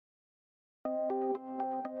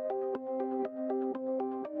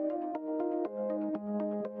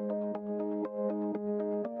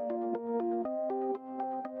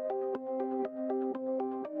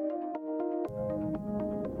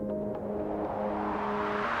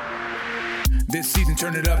This season,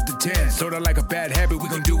 turn it up to 10. Sorta like a bad habit, we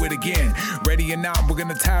gon' do it again. Ready or not, we're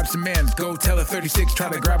gonna tie up some ends. Go tell a 36, try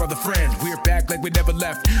to grab all the friends. We're back like we never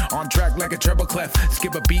left. On track like a treble clef.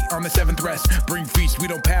 Skip a beat on the 7th rest. Bring feast, we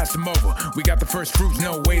don't pass them over. We got the first fruits,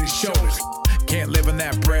 no weight to shoulders. Can't live on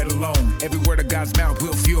that bread alone. Every word of God's mouth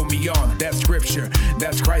will fuel me on. That's scripture,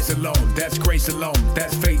 that's Christ alone. That's grace alone,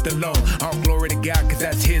 that's faith alone. All glory to God, cause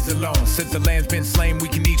that's his alone. Since the lamb's been slain, we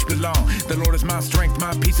can each belong. The Lord is my strength,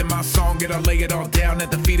 my peace, and my song. Yet I'll lay it all down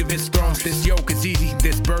at the feet of his throne. This yoke is easy,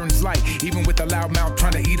 this burden's light. Even with a loud mouth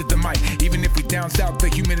trying to eat at the mic. Even if we down south, the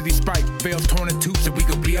humidity spike. Veils torn in two, so we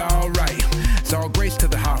gon' be alright. It's all grace till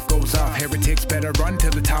the half goes off. Heretics better run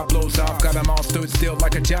till the top blows off. Got them all stood still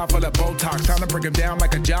like a jaw full of Botox. Time to break them down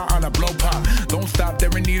like a jaw on a blow pop. Don't stop,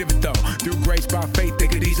 they're in need of it though. Through grace by faith, they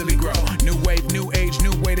could easily grow. New wave, new age,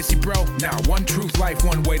 new way to see bro. Now one truth, life,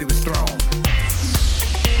 one way to his throne.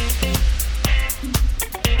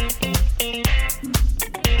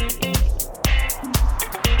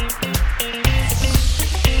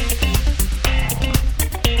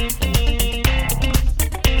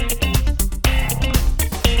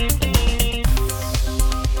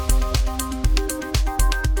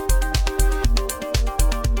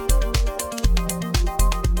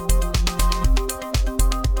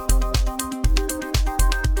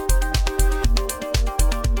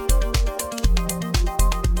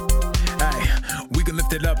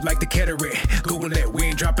 Like the cataract, Google it, we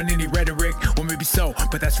ain't dropping any rhetoric. Well, maybe so,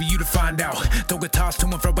 but that's for you to find out. Don't get tossed to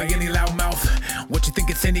and fro by any loud mouth. What you think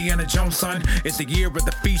it's Indiana Jones, son? It's the year of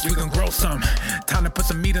the feast, we gon' grow some. Time to put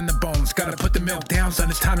some meat on the bones. Gotta put the milk down, son,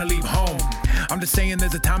 it's time to leave home. I'm just saying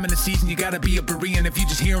there's a time in the season you gotta be a Berean. If you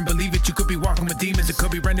just hear and believe it, you could be walking with demons. It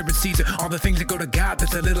could be rendering season. All the things that go to God,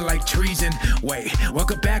 that's a little like treason. Wait,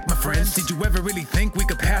 welcome back, my friends. Did you ever really think we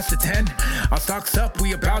could pass the 10? Our stocks up,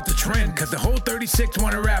 we about to trend. Cause the whole 36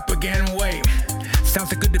 wanna rap again. Wait, sounds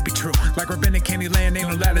too good to be true. Like rabbinic candy land, ain't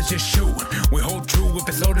no ladders, just shoot. We hold true if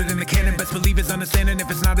it's loaded in the cannon. Best believe it's understanding. If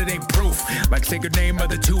it's not, it ain't proof. Like sacred name of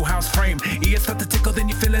the 2-house frame. Ears start to tickle, then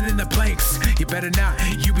you feel it in the blanks. You better not,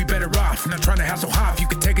 you be better off. Not trying to hassle Hoff, you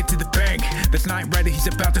can take it to the bank. This night ready, he's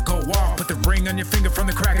about to go off. Put the ring on your finger from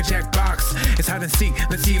the Cracker Jack box. It's hide and seek,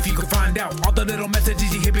 let's see if you can find out all the little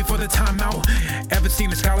messages you hit before the timeout. Ever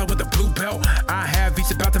seen a scholar with a blue belt? I have,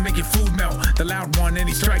 he's about to make your food melt. The loud one and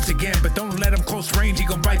he strikes again, but don't let him close range, he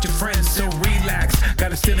gon' bite your friends. So relax,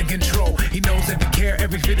 got it still in control. He knows every care,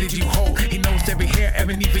 every fit that you hold. He knows every hair,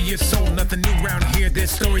 every need for your soul. Nothing new around here,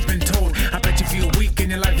 this story's been told. I bet you feel weak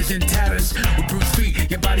and your life is in tatters. With bruised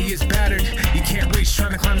feet, your body is battered. You can't reach,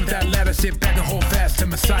 trying to climb up that ladder. Sit back and hold fast till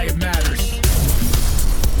Messiah matters.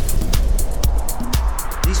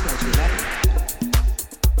 These guys are better.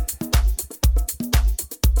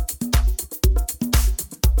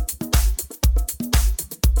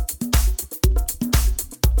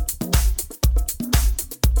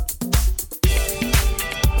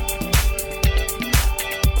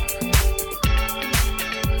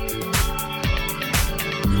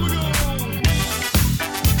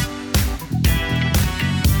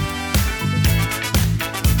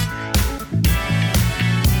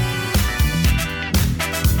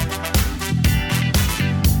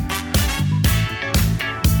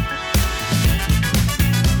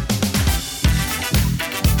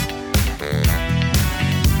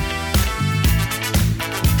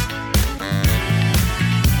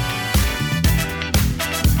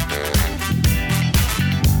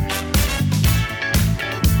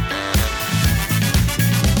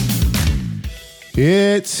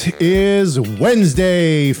 It is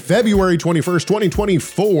Wednesday, February 21st,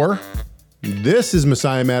 2024. This is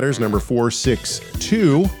Messiah Matters, number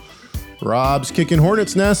 462. Rob's kicking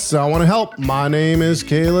hornet's nests. I want to help. My name is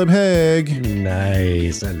Caleb Haig.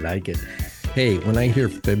 Nice. I like it. Hey, when I hear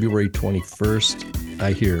February 21st,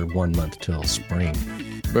 I hear 1 month till spring.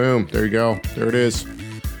 Boom. There you go. There it is.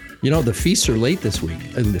 You know, the feasts are late this week.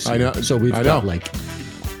 I know. So we've got like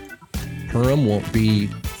Purim won't be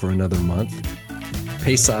for another month.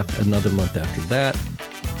 Pesach another month after that.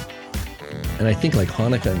 And I think like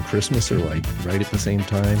Hanukkah and Christmas are like right at the same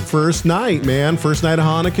time. First night, man. First night of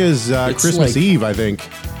Hanukkah is Christmas Eve, I think.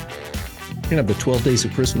 You're going to have the 12 days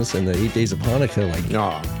of Christmas and the 8 days of Hanukkah like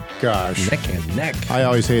gosh. Neck and neck. I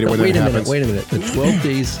always hate it when that happens. Wait a minute. The 12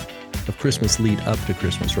 days of Christmas lead up to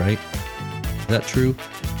Christmas, right? Is that true?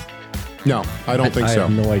 No, I don't think so. I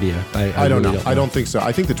have no idea. I don't know. I don't think so.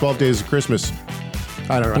 I think the 12 days of Christmas,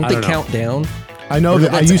 I don't know. Don't they count down? I know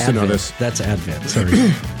that. I used to know this. That's Advent.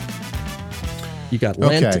 Sorry. You got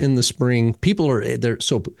Lent in the spring. People are there.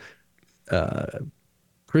 So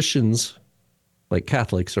Christians, like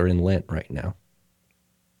Catholics, are in Lent right now,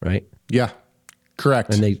 right? Yeah.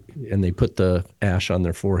 Correct. And they put the ash on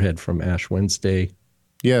their forehead from Ash Wednesday.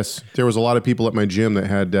 Yes, there was a lot of people at my gym that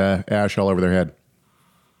had ash all over their head.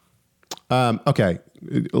 Okay,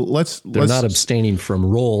 They're not abstaining from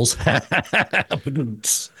rolls.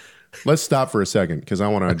 Let's stop for a second because I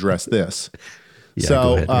want to address this. Yeah,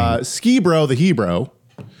 so, go ahead, Ski Bro, the Hebrew,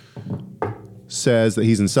 says that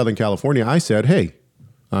he's in Southern California. I said, hey,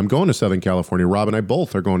 I'm going to Southern California. Rob and I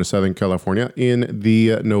both are going to Southern California in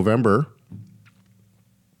the November.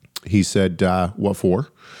 He said, what for?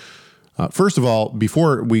 First of all,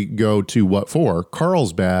 before we go to what for,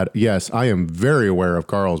 Carlsbad, yes, I am very aware of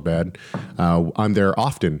Carlsbad. I'm there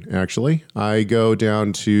often, actually. I go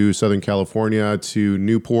down to Southern California, to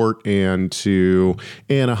Newport, and to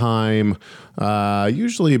Anaheim,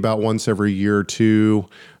 usually about once every year or two.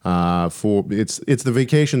 It's the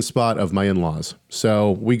vacation spot of my in-laws.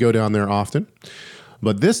 So we go down there often.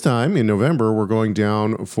 But this time in November, we're going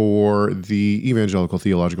down for the Evangelical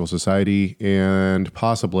Theological Society and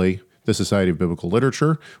possibly the Society of Biblical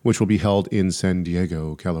Literature, which will be held in San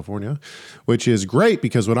Diego, California, which is great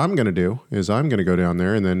because what I'm going to do is I'm going to go down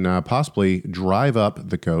there and then possibly drive up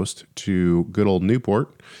the coast to good old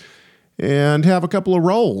Newport and have a couple of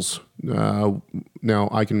rolls. Now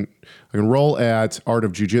I can roll at Art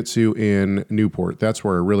of Jiu-Jitsu in Newport. That's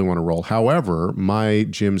where I really want to roll. However, my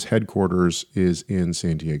gym's headquarters is in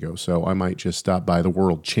San Diego, so I might just stop by the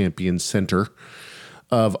World Champion Center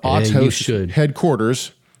of Otto's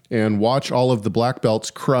headquarters and watch all of the black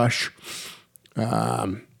belts crush.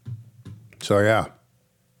 So yeah,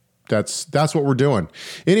 that's what we're doing.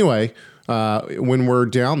 Anyway, when we're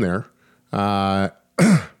down there,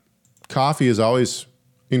 coffee is always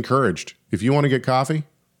encouraged. If you want to get coffee,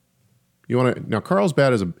 now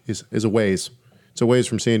Carlsbad is a ways. It's a ways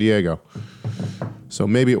from San Diego. So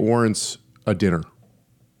maybe it warrants a dinner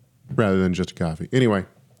rather than just a coffee. Anyway,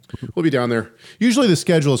 we'll be down there. Usually the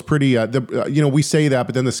schedule is pretty, we say that,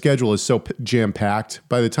 but then the schedule is so jam-packed.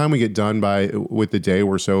 By the time we get done with the day,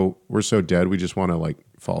 we're so dead. We just want to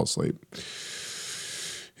fall asleep.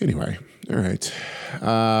 Anyway, all right.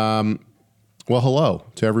 Well, hello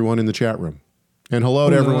to everyone in the chat room. And hello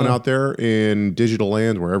to everyone out there in digital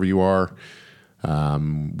land, wherever you are.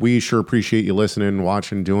 We sure appreciate you listening,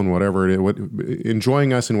 watching, doing whatever it is,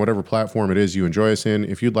 enjoying us in whatever platform it is you enjoy us in.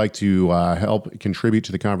 If you'd like to help contribute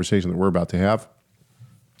to the conversation that we're about to have,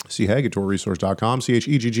 see Hegg at TorahResource.com,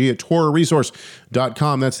 CHEGG at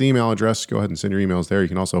TorahResource.com. That's the email address. Go ahead and send your emails there. You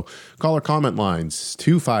can also call our comment lines,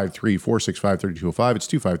 253-465-3205. It's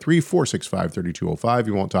 253-465-3205.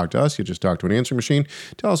 You won't talk to us. You just talk to an answering machine.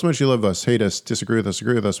 Tell us how much you love us, hate us, disagree with us,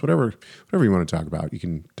 agree with us, whatever you want to talk about. You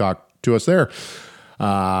can talk to us there.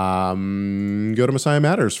 Go to Messiah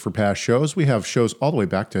Matters for past shows. We have shows all the way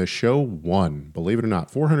back to show 1. Believe it or not,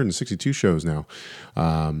 462 shows now,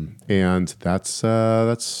 and that's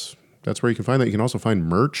where you can find that. You can also find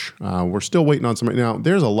merch. We're still waiting on some. Now,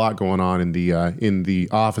 there's a lot going on in the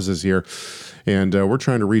offices here, and we're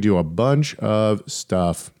trying to redo a bunch of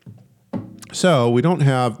stuff. So we don't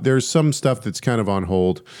have, there's some stuff that's kind of on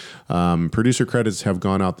hold. Producer credits have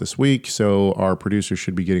gone out this week, so our producers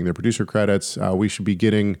should be getting their producer credits. We should be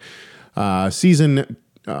getting season,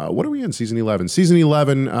 what are we in? Season 11. Season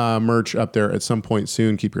 11 merch up there at some point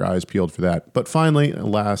soon. Keep your eyes peeled for that. But finally,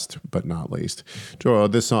 last but not least,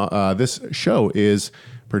 this show is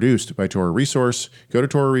produced by Torah Resource. Go to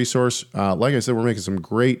Torah Resource. Like I said, we're making some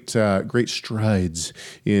great strides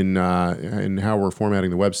in how we're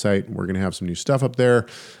formatting the website. We're going to have some new stuff up there.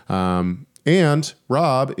 And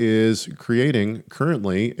Rob is creating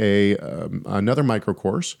currently another micro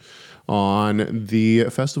course on the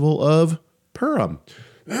Festival of Purim,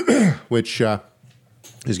 which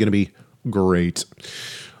is going to be great.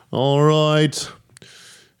 All right.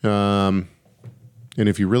 And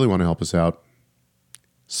if you really want to help us out,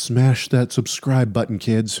 smash that subscribe button,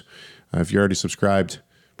 kids. If you're already subscribed,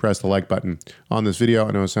 press the like button on this video.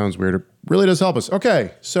 I know it sounds weird. It really does help us.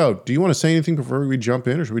 Okay, so do you want to say anything before we jump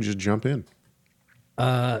in, or should we just jump in?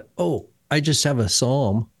 I just have a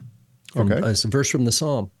psalm. It's a verse from the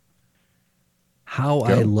psalm. How Go.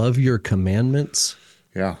 I love your commandments.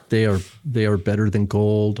 Yeah. They are better than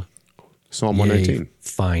gold. Psalm 119.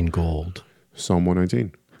 Fine gold. Psalm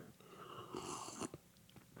 119.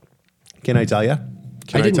 Can I tell you?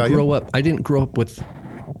 I didn't grow up with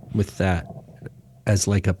that as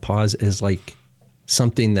like a pause, as like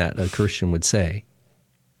something that a Christian would say.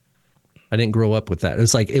 I didn't grow up with that.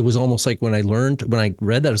 It was almost like when I read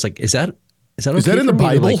that, I was like, is that okay? Is that in the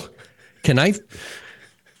Bible? Like, can I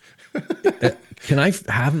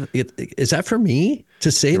have it? Is that for me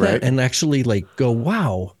to say that and actually go,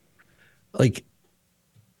 wow,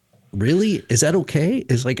 really? Is that okay?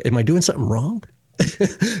 Is am I doing something wrong?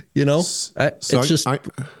 You know, So it's just, and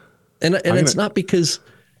it's not because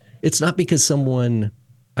someone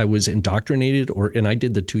I was indoctrinated and I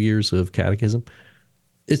did the 2 years of catechism.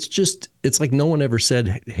 It's like no one ever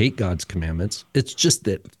said hate God's commandments. It's just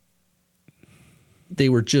that they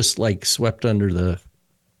were just like swept under the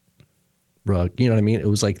rug. You know what I mean? It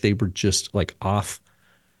was like they were just like off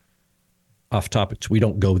topics. We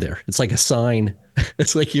don't go there. It's like a sign.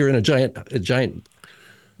 It's like you're in a giant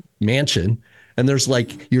mansion, and there's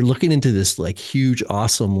like you're looking into this like huge,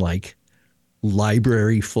 awesome like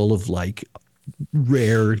library full of like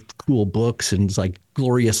rare, cool books, and it's like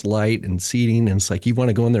glorious light and seating, and it's like you want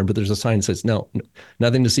to go in there, but there's a sign that says no,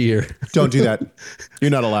 nothing to see here. Don't do that.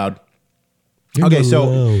 You're not allowed. Okay,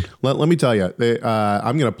 so let me tell you,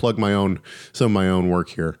 I'm going to plug some of my own work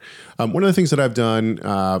here. One of the things that I've done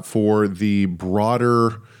for the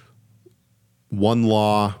broader one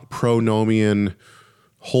law, pronomian,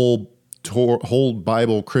 whole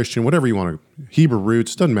Bible Christian, whatever you want to, Hebrew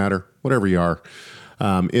roots, doesn't matter, whatever you are,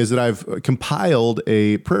 is that I've compiled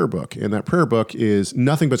a prayer book, and that prayer book is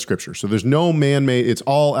nothing but scripture. So there's no man-made, it's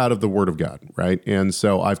all out of the Word of God, right? And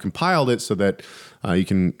so I've compiled it so that you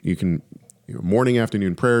can morning,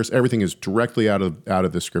 afternoon prayers, everything is directly out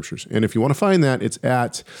of the scriptures. And if you want to find that, it's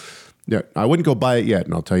at, I wouldn't go buy it yet,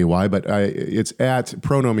 and I'll tell you why, but it's at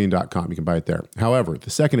pronomian.com. You can buy it there. However, the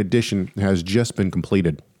second edition has just been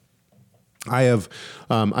completed. I've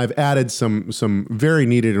added some very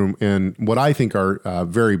needed and what I think are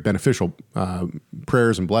very beneficial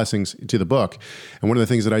prayers and blessings to the book. And one of the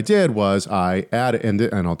things that I did was I added,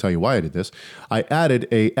 and I'll tell you why I did this. I added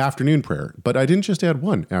a afternoon prayer, but I didn't just add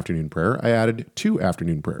one afternoon prayer. I added 2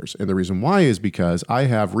 afternoon prayers, and the reason why is because I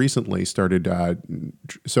have recently started. In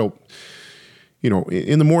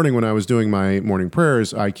the morning when I was doing my morning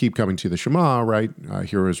prayers, I keep coming to the Shema, right?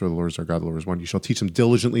 Hear, O Israel, the Lord is our God, the Lord is one. You shall teach them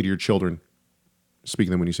diligently to your children. Speak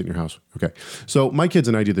them when you sit in your house. Okay. So my kids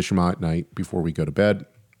and I do the Shema at night before we go to bed.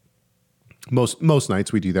 Most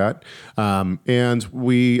nights we do that. And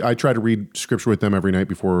I try to read scripture with them every night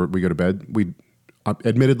before we go to bed.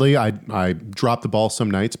 Admittedly, I drop the ball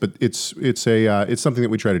some nights, but it's something that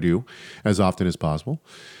we try to do as often as possible.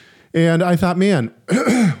 And I thought, man,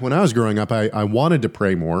 when I was growing up, I wanted to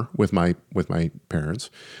pray more with my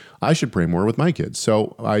parents. I should pray more with my kids.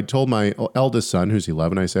 So I told my eldest son, who's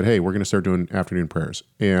 11, I said, hey, we're going to start doing afternoon prayers.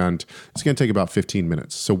 And it's going to take about 15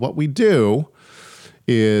 minutes. So what we do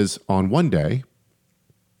is on one day,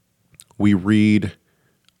 we read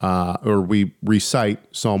or we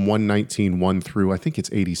recite Psalm 119, 1 through, I think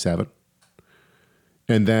it's 87.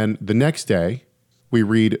 And then the next day, we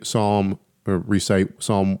recite Psalm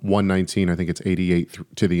 119, I think it's 88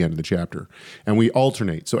 to the end of the chapter. And we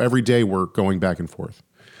alternate. So every day we're going back and forth.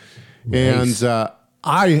 Nice. And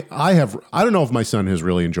I don't know if my son has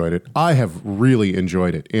really enjoyed it. I have really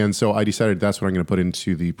enjoyed it. And so I decided that's what I'm going to put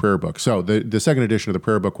into the prayer book. So the second edition of the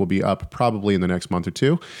prayer book will be up probably in the next month or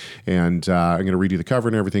two. And I'm going to redo the cover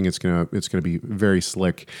and everything. It's going to be very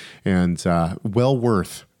slick and well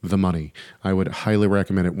worth the money. I would highly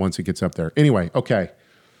recommend it once it gets up there. Anyway, okay.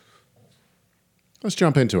 Let's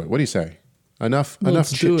jump into it. What do you say? Enough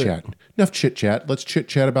chit-chat. Enough chit-chat. Let's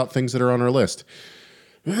chit-chat about things that are on our list.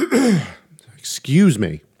 Excuse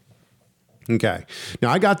me. Okay.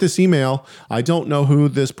 Now I got this email. I don't know who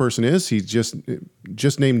this person is. He's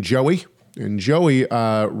just named Joey. And Joey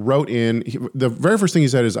wrote in. The very first thing he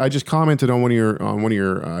said is, "I just commented on one of your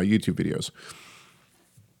YouTube videos."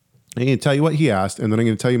 I'm going to tell you what he asked, and then I'm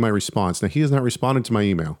going to tell you my response. Now he has not responded to my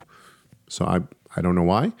email, so I don't know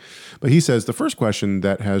why, but he says the first question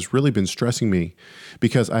that has really been stressing me,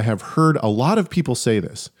 because I have heard a lot of people say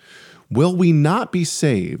this. Will we not be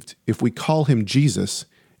saved if we call him Jesus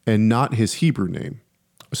and not his Hebrew name?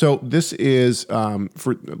 So this is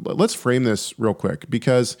let's frame this real quick,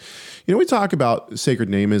 because we talk about sacred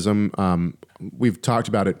nameism. We've talked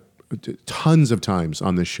about it tons of times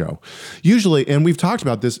on this show, usually, and we've talked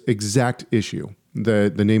about this exact issue, the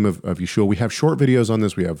name of Yeshua. We have short videos on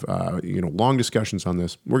this. We have long discussions on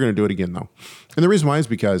this. We're going to do it again though, and the reason why is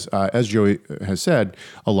because as Joey has said,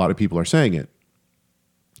 a lot of people are saying it.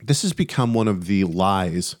 This has become one of the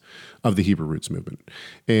lies of the Hebrew Roots movement.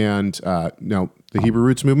 And now the Hebrew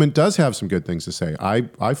Roots movement does have some good things to say.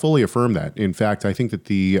 I fully affirm that. In fact, I think that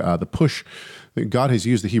the push, that God has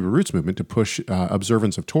used the Hebrew Roots movement to push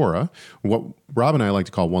observance of Torah, what Rob and I like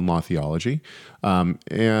to call one law theology.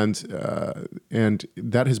 And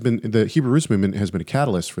that has been, the Hebrew Roots movement has been a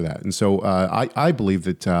catalyst for that. And so I believe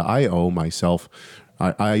that I myself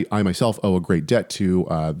owe a great debt to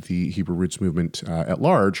the Hebrew Roots movement at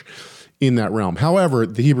large in that realm. However,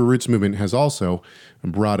 the Hebrew Roots movement has also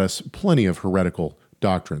brought us plenty of heretical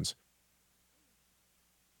doctrines.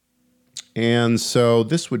 And so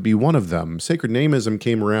this would be one of them. Sacred nameism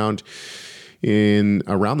came around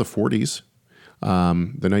around the 40s,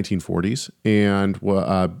 the 1940s,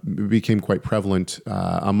 and became quite prevalent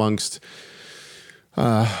amongst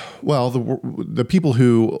the people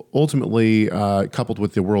who ultimately coupled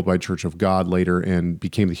with the Worldwide Church of God later and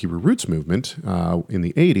became the Hebrew Roots movement in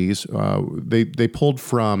the 80s. They pulled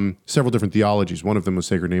from several different theologies. One of them was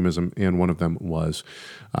sacred nameism, and one of them was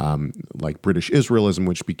like British Israelism,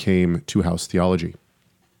 which became two-house theology.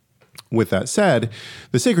 With that said,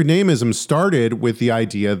 the sacred nameism started with the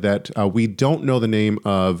idea that we don't know the name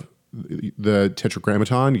of the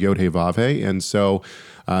Tetragrammaton, Yod He Vav He, and so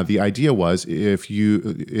the idea was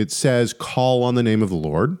it says call on the name of the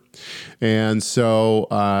Lord, and so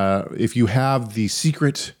if you have the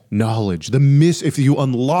secret knowledge, if you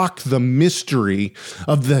unlock the mystery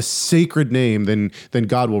of the sacred name, then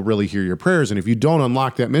God will really hear your prayers. And if you don't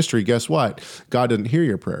unlock that mystery, guess what? God doesn't hear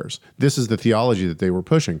your prayers. This is the theology that they were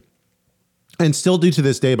pushing, and still do to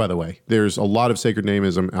this day. By the way, there's a lot of sacred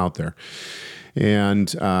nameism out there. And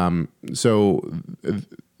so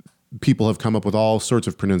people have come up with all sorts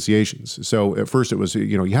of pronunciations. So at first it was,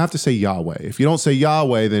 you have to say Yahweh. If you don't say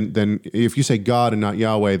Yahweh, then if you say God and not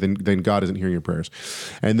Yahweh, then God isn't hearing your prayers.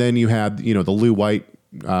 And then you had, the Lou White.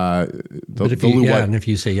 And if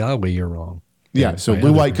you say Yahweh, you're wrong. Yeah. So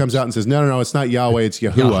Lou White comes out and says, no, it's not Yahweh, it's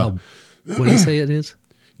Yahuwah. What do you say it is?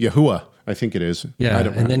 Yahuwah, I think it is. Yeah.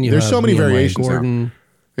 And then there's so many variations Gordon. now.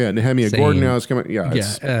 Yeah, Nehemiah Gordon now is coming. Yeah,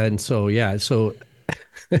 so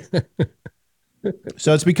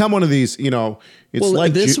so it's become one of these. It's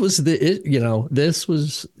like this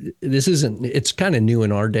isn't. It's kind of new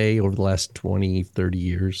in our day over the last 20, 30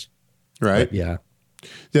 years, right? But yeah.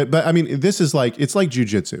 But I mean, this is like it's like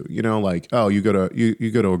jujitsu. You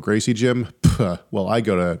go to a Gracie gym. Well, I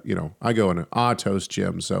go in an Atos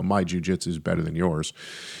gym, so my jujitsu is better than yours.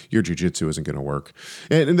 Your jujitsu isn't going to work.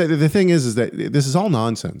 And the thing is that this is all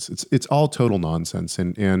nonsense. It's all total nonsense.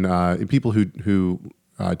 And people who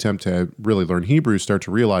attempt to really learn Hebrew start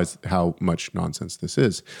to realize how much nonsense this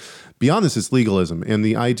is. Beyond this, it's legalism and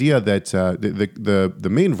the idea that the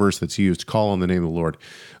main verse that's used, call on the name of the Lord.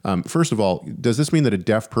 First of all, does this mean that a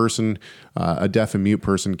deaf person, a deaf and mute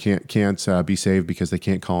person can't be saved because they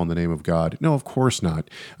can't call on the name of God? No, of course not.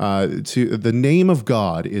 The name of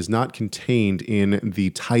God is not contained in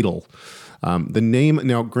the title. The name,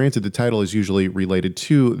 now granted, the title is usually related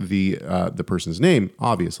to the person's name,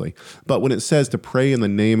 obviously. But when it says to pray in the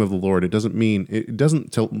name of the Lord, it doesn't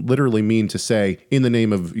literally mean to say in the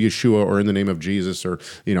name of Yeshua or in the name of Jesus or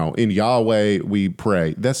in Yahweh we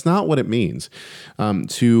pray. That's not what it means.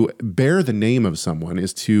 To bear the name of someone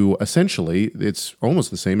is to essentially, it's almost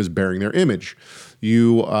the same as bearing their image.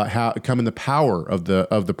 You come in the power of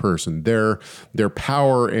the person. Their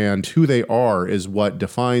power and who they are is what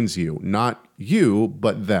defines you, not you,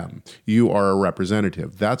 but them. You are a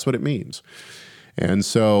representative. That's what it means. And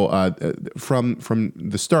so from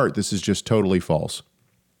the start, this is just totally false.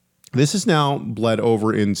 This has now bled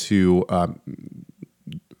over into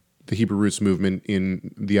the Hebrew Roots movement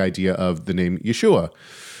in the idea of the name Yeshua.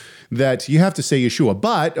 That you have to say Yeshua.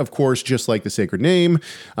 But, of course, just like the sacred name,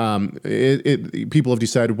 people have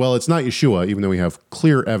decided, well, it's not Yeshua, even though we have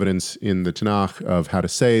clear evidence in the Tanakh of how to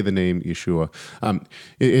say the name Yeshua.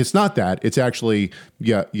 It's not that. It's actually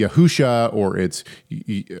Yahusha, or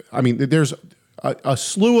there's a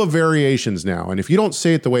slew of variations now. And if you don't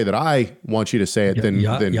say it the way that I want you to say it, then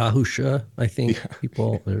Yahusha, I think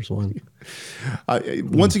there's one.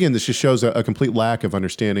 Once again, this just shows a complete lack of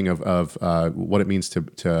understanding of what it means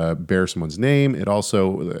to bear someone's name. It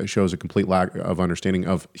also shows a complete lack of understanding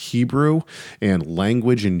of Hebrew and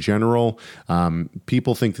language in general.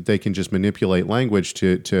 People think that they can just manipulate language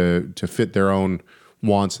to fit their own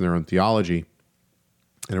wants and their own theology.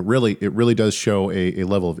 And it really does show a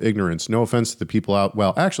level of ignorance. No offense to the people out.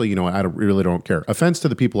 Well, actually, I really don't care. Offense to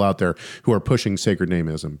the people out there who are pushing sacred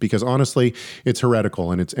nameism, because honestly, it's heretical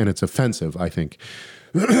and it's offensive, I think.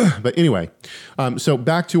 But anyway, so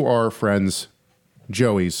back to our friends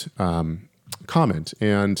Joey's comment,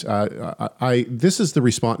 and this is the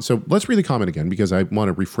response. So let's read the comment again because I want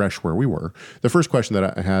to refresh where we were. The first question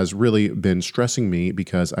that has really been stressing me,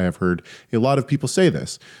 because I have heard a lot of people say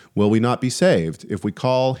this: will we not be saved if we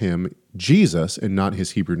call him Jesus and not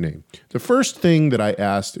his Hebrew name? The first thing that I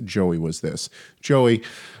asked Joey was this: Joey,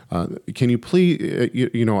 can you please?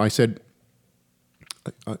 I said,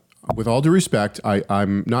 with all due respect,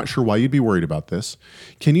 I'm not sure why you'd be worried about this.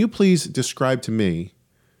 Can you please describe to me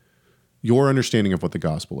your understanding of what the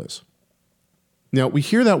gospel is? Now, we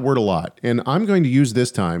hear that word a lot, and I'm going to use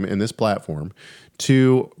this time and this platform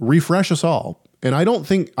to refresh us all. And I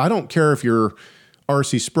don't care if you're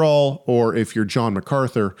R.C. Sproul, or if you're John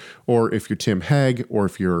MacArthur, or if you're Tim Hegg, or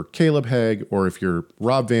if you're Caleb Hegg, or if you're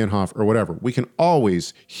Rob Van Hoff, or whatever, we can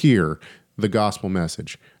always hear the gospel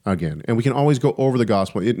message again. And we can always go over the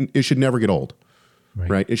gospel. It should never get old,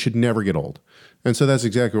 right? It should never get old. And so that's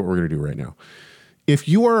exactly what we're going to do right now. If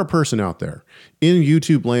you are a person out there in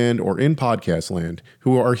YouTube land or in podcast land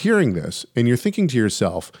who are hearing this and you're thinking to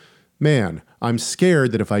yourself, man, I'm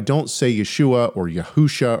scared that if I don't say Yeshua or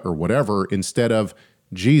Yahusha or whatever instead of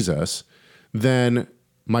Jesus, then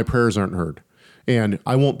my prayers aren't heard and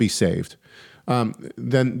I won't be saved,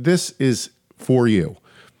 then this is for you.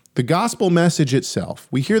 The gospel message itself,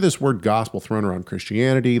 we hear this word gospel thrown around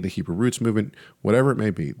Christianity, the Hebrew roots movement, whatever it may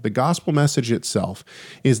be. The gospel message itself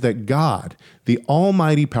is that God, the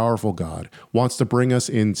almighty, powerful God, wants to bring us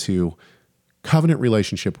into covenant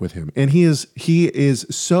relationship with him. And he is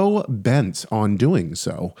so bent on doing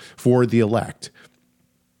so for the elect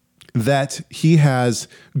that he has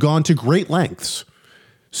gone to great lengths,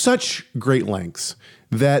 such great lengths,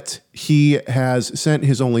 that he has sent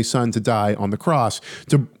his only son to die on the cross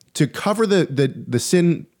to cover the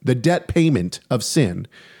sin, the debt payment of sin,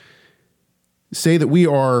 say that we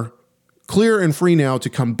are clear and free now to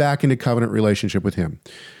come back into covenant relationship with him.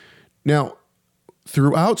 Now,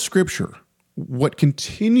 throughout Scripture, what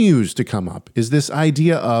continues to come up is this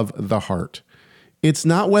idea of the heart. It's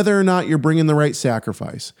not whether or not you're bringing the right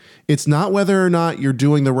sacrifice. It's not whether or not you're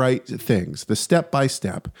doing the right things, the step by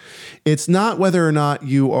step. It's not whether or not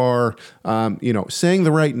you are, saying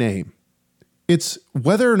the right name. It's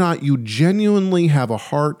whether or not you genuinely have a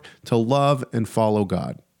heart to love and follow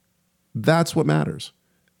God. That's what matters.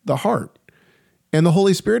 The heart. And the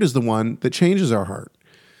Holy Spirit is the one that changes our heart.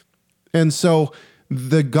 And so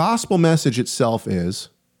the gospel message itself is,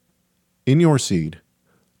 in your seed,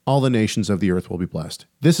 all the nations of the earth will be blessed.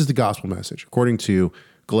 This is the gospel message, according to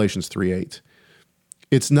Galatians 3:8.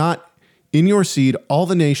 It's not, in your seed, all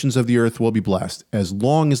the nations of the earth will be blessed as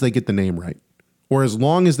long as they get the name right, or as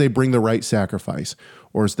long as they bring the right sacrifice,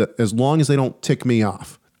 or as long as they don't tick me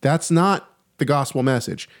off. That's not the gospel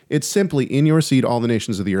message. It's simply, in your seed, all the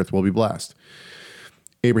nations of the earth will be blessed.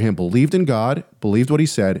 Abraham believed in God, believed what he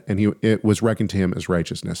said, and it was reckoned to him as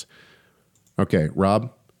righteousness. Okay,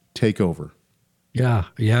 Rob, take over. Yeah.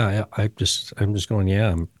 I'm just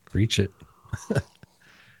going, preach it.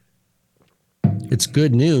 It's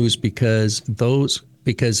good news because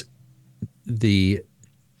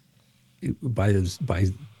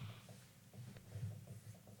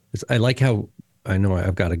I like how, I know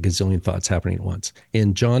I've got a gazillion thoughts happening at once.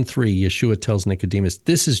 In John 3, Yeshua tells Nicodemus,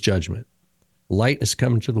 this is judgment. Light has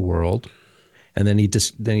come into the world. And then he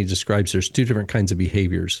describes there's two different kinds of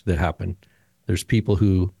behaviors that happen. There's people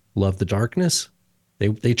who love the darkness.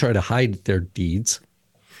 They try to hide their deeds.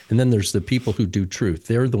 And then there's the people who do truth.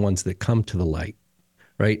 They're the ones that come to the light,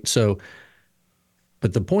 right? So,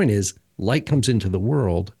 but the point is, light comes into the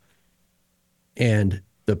world, and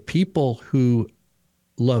the people who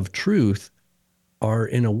love truth are,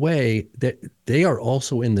 in a way, that they are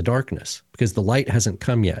also in the darkness because the light hasn't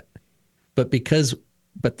come yet. They're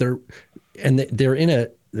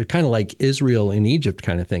kind of like Israel in Egypt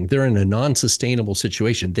kind of thing. They're in a non-sustainable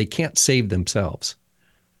situation. They can't save themselves,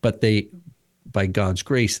 but by God's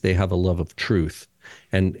grace, they have a love of truth.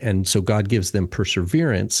 And so God gives them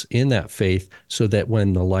perseverance in that faith so that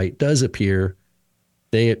when the light does appear,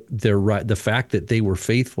 they're right. The fact that they were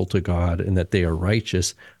faithful to God and that they are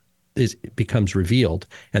righteous becomes revealed.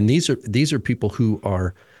 And these are people who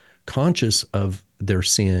are conscious of their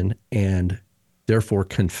sin and therefore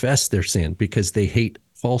confess their sin because they hate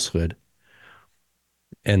falsehood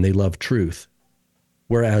and they love truth.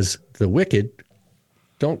 Whereas the wicked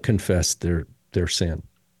don't confess their sin.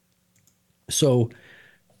 So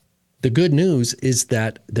the good news is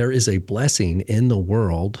that there is a blessing in the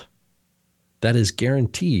world that is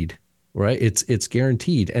guaranteed, right? It's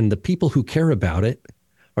guaranteed. And the people who care about it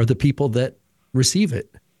are the people that receive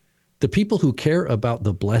it. The people who care about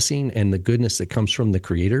the blessing and the goodness that comes from the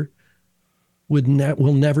Creator will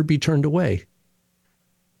never be turned away.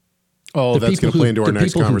 Oh, that's going to play into our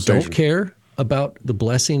next conversation. The people who don't care about the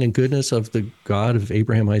blessing and goodness of the God of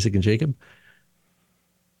Abraham, Isaac, and Jacob,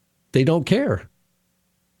 they don't care.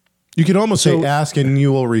 You could almost say, ask and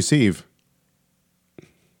you will receive.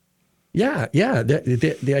 Yeah.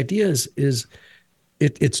 The idea is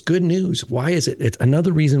it's good news. Why is it? It's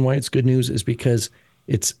another reason why it's good news is because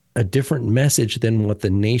it's a different message than what the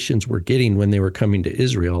nations were getting when they were coming to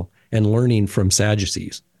Israel and learning from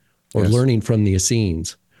Sadducees or learning from the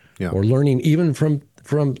Essenes or learning even from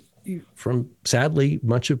sadly,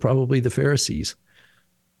 much of probably the Pharisees.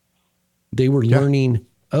 They were learning,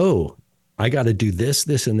 I got to do this,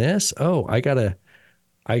 this, and this. Oh, I got to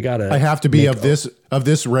I have to be of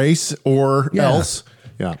this race or else.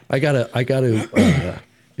 Yeah. I gotta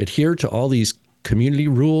adhere to all these community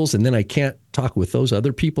rules, and then I can't talk with those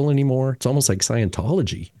other people anymore. It's almost like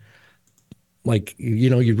Scientology. Like,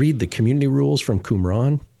 you read the community rules from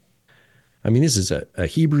Qumran. I mean, this is a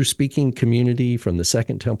Hebrew-speaking community from the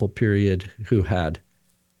Second Temple period who had,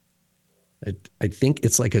 I think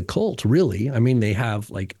it's like a cult, really. I mean, they have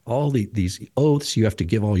like all these oaths. You have to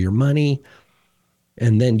give all your money,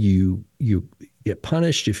 and then you get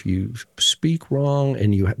punished if you speak wrong,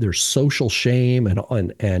 and there's social shame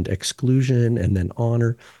and exclusion, and then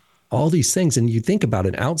honor, all these things. And you think about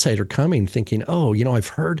an outsider coming, thinking, oh, I've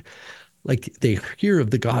heard, like, they hear of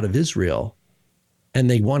the God of Israel, and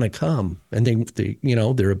they want to come, and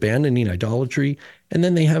they're abandoning idolatry, and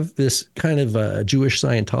then they have this kind of Jewish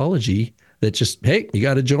Scientology that just, hey, you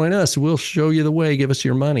got to join us. We'll show you the way. Give us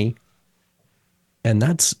your money. And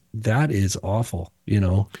that is awful,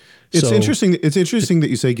 It's interesting. It's interesting that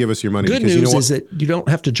you say, give us your money. Good news is that you don't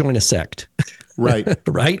have to join a sect. Right.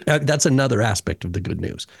 Right. That's another aspect of the good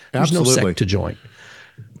news. There's Absolutely. no sect to join.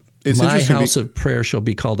 My house of prayer shall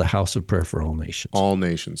be called a house of prayer for all nations. All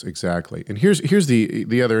nations. Exactly. And here's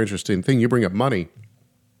the other interesting thing. You bring up money.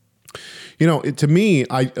 To me,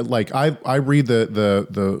 I read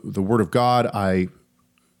the word of God. I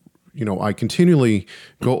continually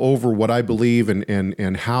go over what I believe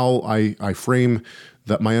and how I frame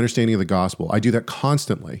my understanding of the gospel. I do that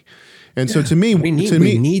constantly. And so to me, we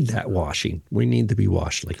need that washing. We need to be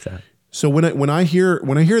washed like that. So when I hear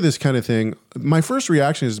this kind of thing, my first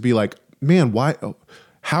reaction is to be like, man, why?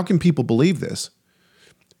 How can people believe this?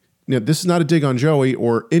 This is not a dig on Joey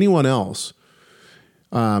or anyone else.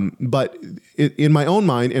 But in my own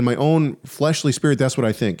mind, in my own fleshly spirit, that's what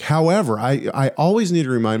I think. However, I always need to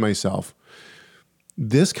remind myself,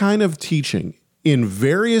 this kind of teaching in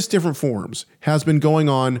various different forms has been going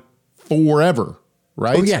on forever,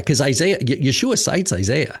 right? Oh yeah, because Yeshua cites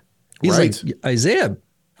Isaiah. He's right. Like, Isaiah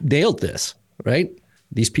nailed this, right?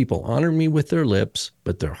 These people honor me with their lips,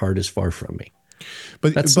 but their heart is far from me.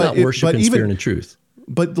 But that's not worship in spirit and truth.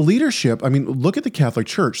 But the leadership, I mean, look at the Catholic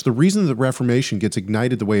Church. The reason the Reformation gets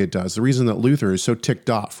ignited the way it does, the reason that Luther is so ticked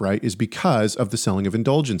off, right, is because of the selling of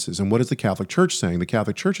indulgences. And what is the Catholic Church saying? The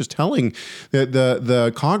Catholic Church is telling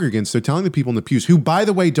the congregants, they're telling the people in the pews, who, by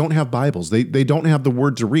the way, don't have Bibles. They don't have the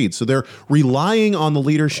word to read. So they're relying on the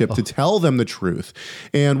leadership to tell them the truth.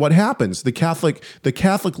 And what happens? The Catholic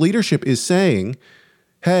leadership is saying,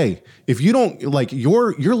 hey, if you don't, like,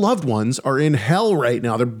 your loved ones are in hell right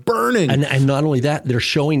now. They're burning. And not only that,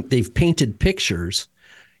 they've painted pictures,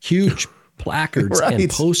 huge placards and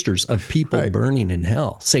posters of people burning in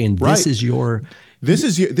hell, saying, this is your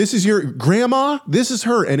grandma, this is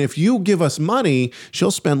her. And if you give us money,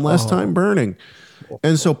 she'll spend less time burning.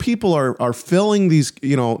 And so people are filling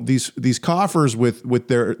these coffers with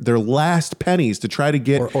their last pennies to try to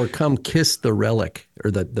get or come kiss the relic or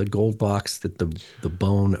the gold box that the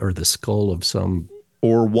bone or the skull of some,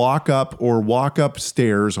 or walk up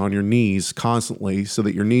stairs on your knees constantly so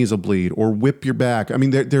that your knees will bleed, or whip your back. I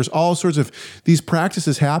mean, there's all sorts of these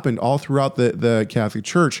practices happened all throughout the Catholic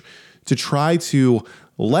Church to try to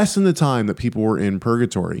lessen the time that people were in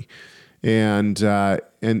purgatory. And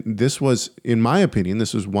this was, in my opinion,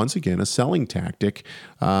 this was once again a selling tactic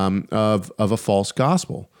of a false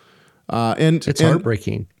gospel. And it's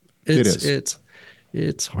heartbreaking.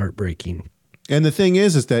 It's heartbreaking. And the thing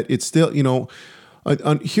is that it's still,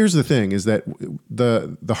 here's the thing: is that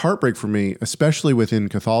the heartbreak for me, especially within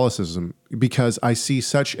Catholicism, because I see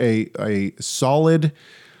such a solid,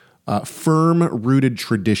 firm-rooted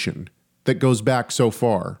tradition that goes back so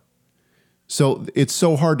far. So it's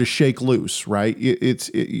so hard to shake loose, right?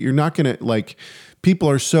 You're not going to, like, people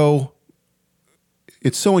are so,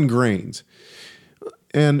 it's so ingrained.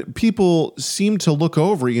 And people seem to look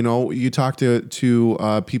over, you talk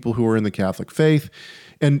to people who are in the Catholic faith,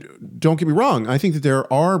 and don't get me wrong, I think that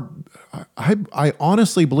I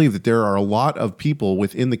honestly believe that there are a lot of people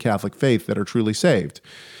within the Catholic faith that are truly saved.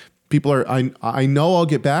 People are, I know I'll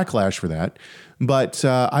get backlash for that, but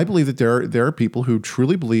I believe that there are people who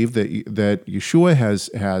truly believe that Yeshua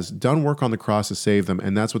has done work on the cross to save them,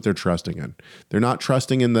 and that's what they're trusting in. They're not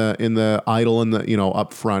trusting in the idol and the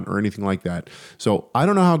up front or anything like that. So I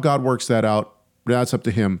don't know how God works that out. That's up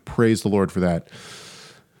to Him. Praise the Lord for that.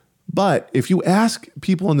 But if you ask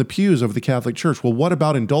people in the pews of the Catholic Church, well, what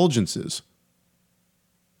about indulgences?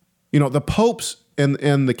 The popes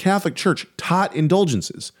and the Catholic Church taught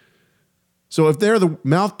indulgences. So if they're the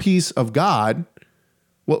mouthpiece of God,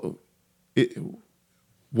 well,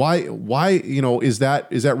 why is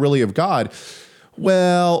that really of God?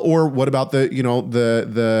 Well, or what about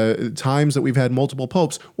the times that we've had multiple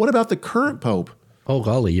popes? What about the current pope? Oh,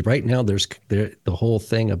 golly. Right now, there's the whole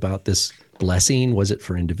thing about this blessing. Was it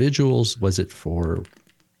for individuals? Was it for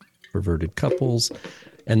perverted couples?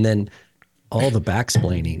 And then all the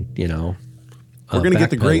backsplaining, we're going to get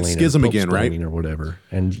the great schism again, right? Or whatever.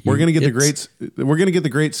 And we're going to get the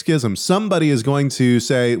great schism. Somebody is going to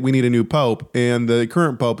say we need a new pope, and the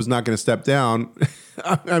current pope is not going to step down.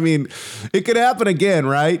 I mean, it could happen again,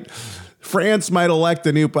 right? France might elect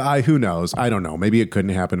a new pope. Who knows? I don't know. Maybe it couldn't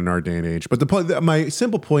happen in our day and age. But my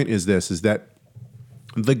simple point is this: is that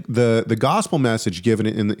the gospel message given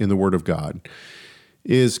in the Word of God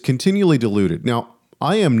is continually diluted. Now,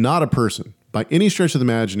 I am not a person by any stretch of the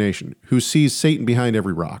imagination who sees Satan behind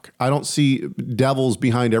every rock. I don't see devils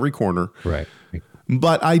behind every corner. Right.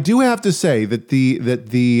 But I do have to say that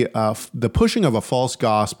the pushing of a false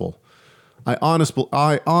gospel,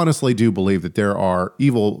 I honestly do believe that there are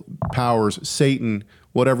evil powers, Satan,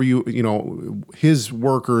 whatever his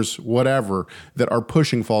workers, whatever, that are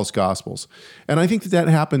pushing false gospels. And I think that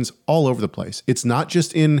happens all over the place. It's not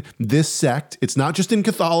just in this sect. It's not just in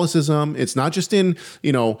Catholicism. It's not just in,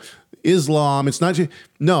 Islam. It's not just,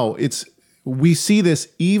 no, we see this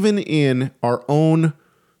even in our own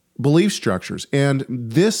belief structures. And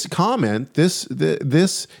this comment,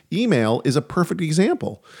 this email is a perfect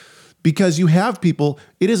example, because you have people,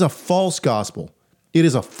 it is a false gospel. It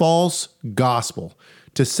is a false gospel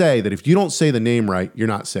to say that if you don't say the name right, you're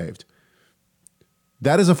not saved.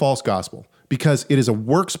 That is a false gospel, because it is a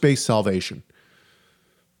works-based salvation.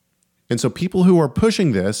 And so people who are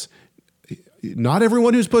pushing this, not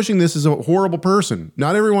everyone who's pushing this is a horrible person.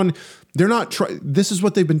 Not everyone, this is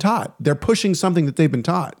what they've been taught. They're pushing something that they've been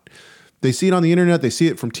taught. They see it on the internet, they see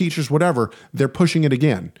it from teachers, whatever, they're pushing it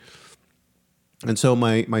again. And so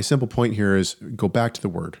my simple point here is go back to the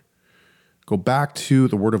Word. Go back to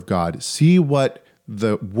the Word of God. See what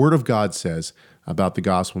the Word of God says about the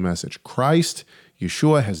gospel message. Christ,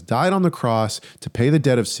 Yeshua, has died on the cross to pay the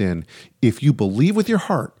debt of sin. If you believe with your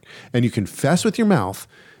heart and you confess with your mouth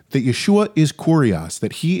that Yeshua is Kurios,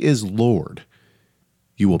 that he is Lord,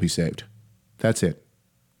 you will be saved. That's it.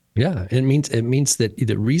 Yeah, it means that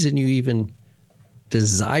the reason you even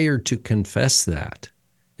desire to confess that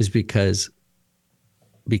is because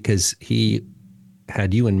he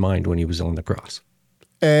had you in mind when he was on the cross.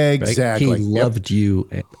 Exactly. Right? He loved you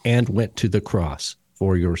and went to the cross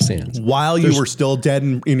for your sins while you were still dead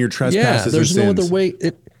in your trespasses. Yeah, there's no other way.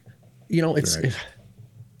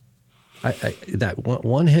 That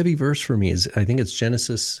one heavy verse for me is, I think it's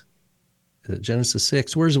Genesis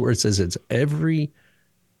 6. Where it says it's every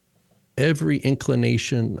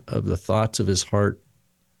inclination of the thoughts of his heart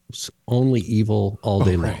is only evil all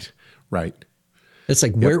day long. Right. It's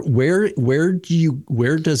like, where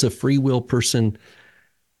does a free will person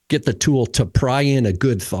get the tool to pry in a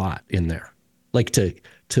good thought in there? Like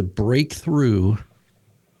to break through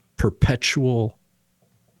perpetual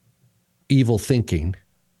evil thinking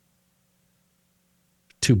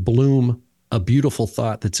to bloom a beautiful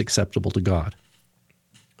thought that's acceptable to God.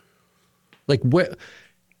 Like what?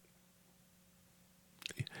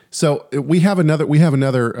 So we have another.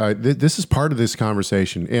 This is part of this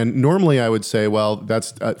conversation, and normally I would say, well,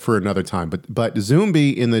 that's for another time. But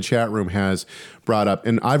Zumbi in the chat room has brought up,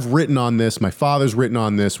 and I've written on this. My father's written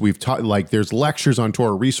on this. We've taught, there's lectures on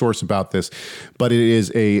Torah Resource about this, but it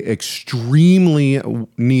is a extremely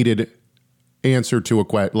needed answer to a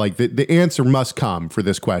question. Like the answer must come for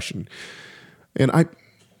this question, and I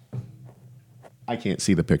can't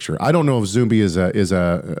see the picture. I don't know if Zumbi is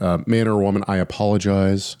a man or a woman. I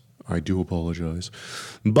apologize. I do apologize.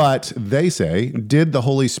 But they say, did the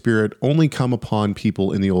Holy Spirit only come upon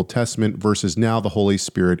people in the Old Testament versus now the Holy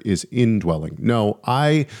Spirit is indwelling? No,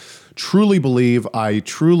 I truly believe, I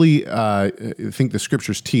truly think the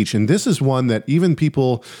scriptures teach, and this is one that even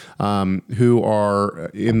people who are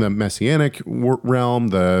in the Messianic realm,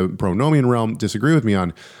 the pronomian realm, disagree with me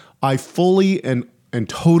on. I fully and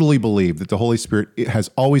totally believe that the Holy Spirit has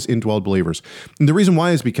always indwelled believers. And the reason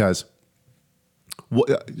why is because,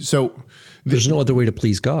 there's no other way to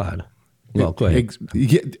please God. Well, go ahead.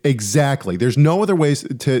 Exactly. There's no other ways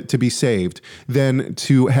to be saved than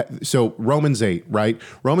so Romans 8, right?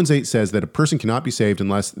 Romans 8 says that a person cannot be saved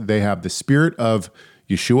unless they have the Spirit of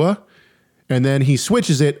Yeshua. And then he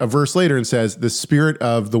switches it a verse later and says the Spirit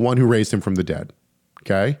of the one who raised him from the dead.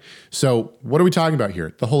 Okay, so what are we talking about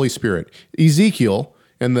here? The Holy Spirit. Ezekiel,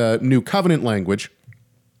 in the New Covenant language,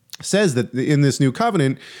 says that in this New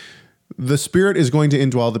Covenant, the Spirit is going to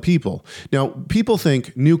indwell the people. Now, people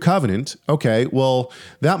think New Covenant, okay, well,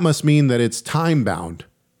 that must mean that it's time-bound.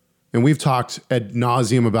 And we've talked ad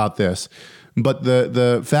nauseum about this. But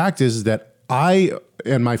the fact is that I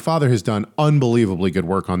and my father has done unbelievably good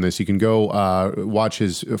work on this. You can go watch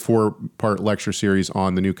his 4-part lecture series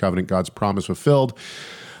on the New Covenant, God's Promise Fulfilled.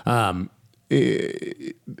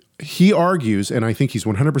 He argues, and I think he's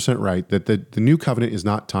 100% right, that the New Covenant is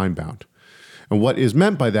not time-bound. And what is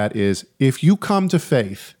meant by that is if you come to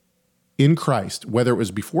faith in Christ, whether it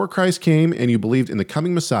was before Christ came and you believed in the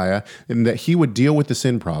coming Messiah and that he would deal with the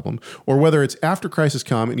sin problem, or whether it's after Christ has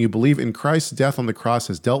come and you believe in Christ's death on the cross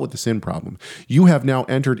has dealt with the sin problem, you have now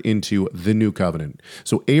entered into the New Covenant.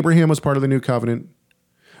 So Abraham was part of the New Covenant.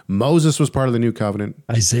 Moses was part of the New Covenant.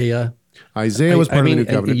 Isaiah was part of the New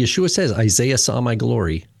Covenant. Yeshua says, Isaiah saw my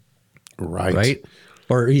glory. Right.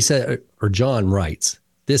 Or he said, or John writes,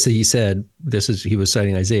 he was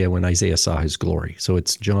citing Isaiah when Isaiah saw his glory. So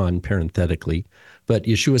it's John parenthetically. But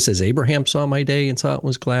Yeshua says, Abraham saw my day and saw it and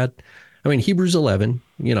was glad. I mean, Hebrews 11,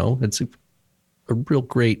 it's a real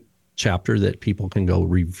great chapter that people can go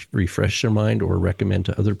refresh their mind or recommend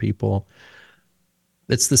to other people.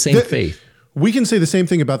 It's the same faith. We can say the same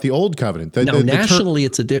thing about the Old Covenant. Nationally,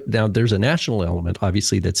 now there's a national element,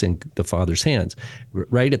 obviously, that's in the Father's hands.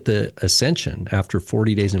 Right at the ascension, after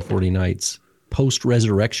 40 days and 40 nights,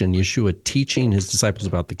 post-resurrection, Yeshua teaching his disciples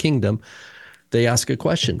about the kingdom, they ask a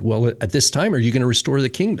question. Well, at this time, are you going to restore the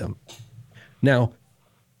kingdom? Now,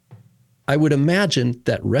 I would imagine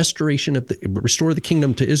that restore the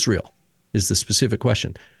kingdom to Israel is the specific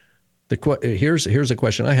question. Here's a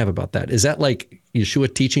question I have about that. Is that like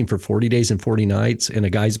Yeshua teaching for 40 days and 40 nights and a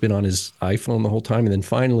guy's been on his iPhone the whole time and then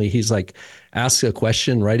finally he's like asks a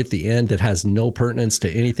question right at the end that has no pertinence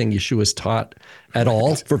to anything Yeshua's taught at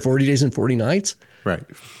all for 40 days and 40 nights? Right.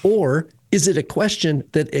 Or is it a question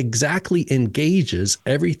that exactly engages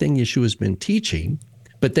everything Yeshua's been teaching,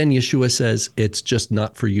 but then Yeshua says it's just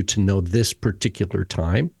not for you to know this particular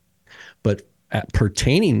time, but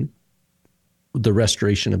pertaining the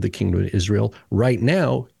restoration of the kingdom of Israel, right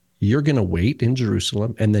now, you're going to wait in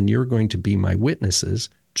Jerusalem, and then you're going to be my witnesses,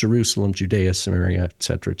 Jerusalem, Judea, Samaria,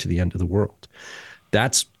 etc., to the end of the world.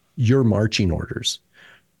 That's your marching orders.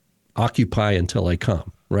 Occupy until I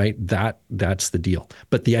come, right? That's the deal.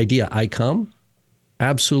 But the idea I come,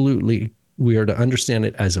 absolutely, we are to understand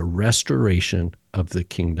it as a restoration of the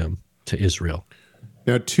kingdom to Israel.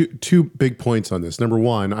 Now, two big points on this. Number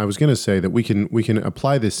one, I was going to say that we can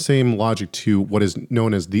apply this same logic to what is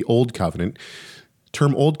known as the Old Covenant.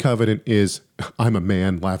 Term Old Covenant is, I'm a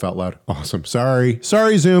man, laugh out loud. Awesome. Sorry,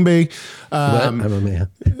 Zumbi. I'm a man.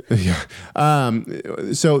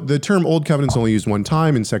 Yeah. So the term Old Covenant is only used one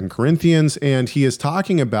time in 2 Corinthians, and he is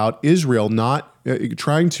talking about Israel not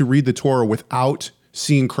trying to read the Torah without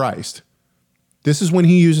seeing Christ. This is when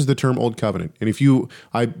he uses the term Old Covenant. And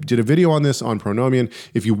I did a video on this on Pronomian.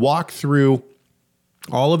 If you walk through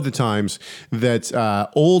all of the times that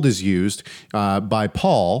old is used by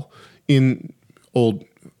Paul in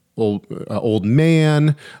old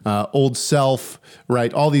man, old self,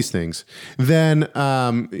 right? All these things. Then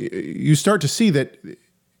you start to see that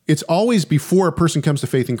it's always before a person comes to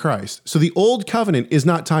faith in Christ. So the Old Covenant is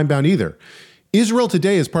not time-bound either. Israel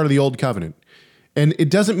today is part of the Old Covenant. And it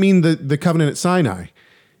doesn't mean the covenant at Sinai.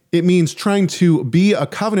 It means trying to be a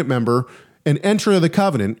covenant member and enter the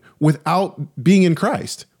covenant without being in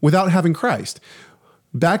Christ, without having Christ.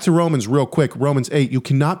 Back to Romans real quick, Romans 8, you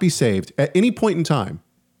cannot be saved at any point in time,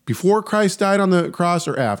 before Christ died on the cross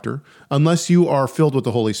or after, unless you are filled with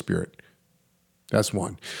the Holy Spirit. That's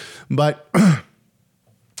one. But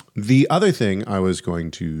the other thing I was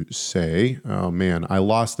going to say, oh man, I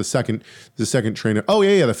lost the second train of,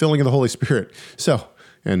 the filling of the Holy Spirit. So,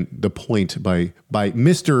 and the point by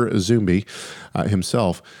Mr. Zumbi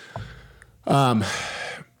himself.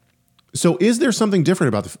 So is there something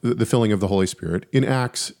different about the filling of the Holy Spirit in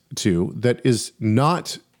Acts 2 that is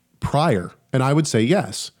not prior? And I would say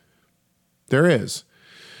yes, there is.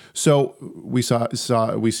 So we see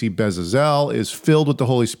Bezalel is filled with the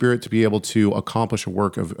Holy Spirit to be able to accomplish a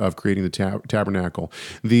work of creating the tabernacle.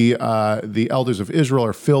 The elders of Israel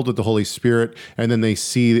are filled with the Holy Spirit, and then they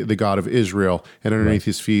see the God of Israel, and underneath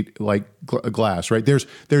his feet like glass. Right?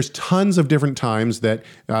 There's tons of different times that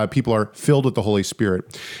people are filled with the Holy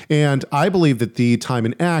Spirit, and I believe that the time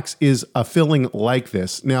in Acts is a filling like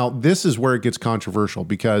this. Now, this is where it gets controversial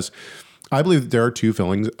because I believe that there are two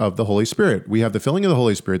fillings of the Holy Spirit. We have the filling of the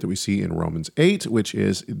Holy Spirit that we see in Romans 8, which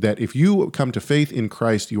is that if you come to faith in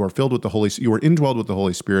Christ, you are filled with you are indwelled with the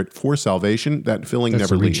Holy Spirit for salvation. That filling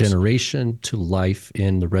never leaves. Regeneration to life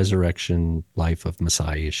in the resurrection life of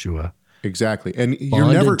Messiah Yeshua. Exactly. And you're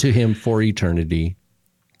never to him for eternity.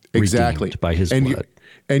 Exactly. By his blood.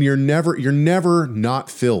 You're never not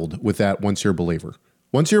filled with that once you're a believer.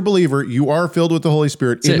 Once you're a believer, you are filled with the Holy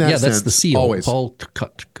Spirit in that sense. That's the seal. Always. Paul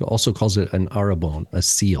also calls it an arabon, a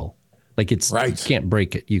seal. Like it's right. You can't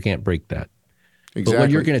break it. You can't break that. Exactly. But what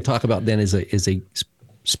you're going to talk about then is a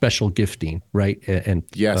special gifting, right? And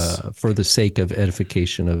yes, for the sake of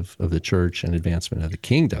edification of the church and advancement of the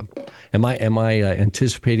kingdom. Am I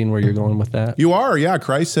anticipating where you're going with that? You are, yeah.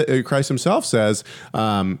 Christ himself says,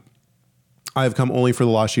 "I have come only for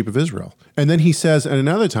the lost sheep of Israel." And then he says at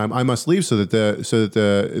another time, "I must leave so that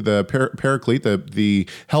the paraclete, the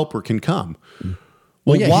helper, can come."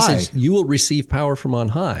 Well, yeah, why? He says, "You will receive power from on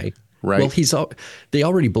high." Right. Well, they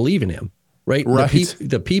already believe in him. Right.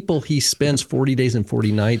 The people he spends 40 days and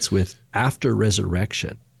 40 nights with after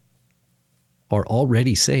resurrection are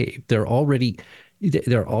already saved. They're already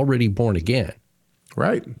born again.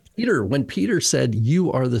 Right. When Peter said,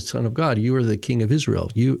 "You are the Son of God, you are the King of Israel,"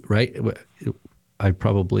 I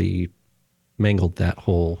probably mangled that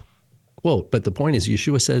whole quote. But the point is,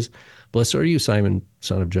 Yeshua says, "Blessed are you, Simon,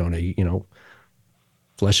 son of Jonah.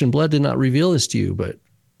 Flesh and blood did not reveal this to you, but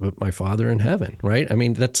my Father in heaven." Right. I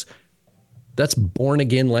mean, that's born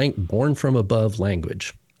again, born from above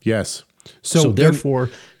language. Yes. So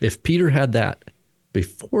therefore, if Peter had that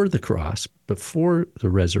before the cross, before the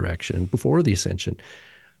resurrection, before the ascension,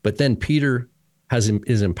 but then Peter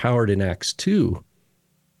is empowered in Acts 2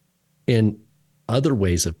 in other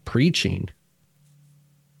ways of preaching,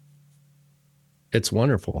 it's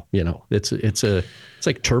wonderful. It's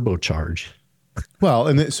like turbocharge. Well,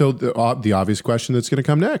 and so the obvious question that's going to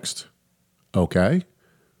come next. Okay.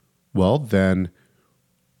 Well, then,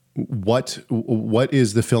 what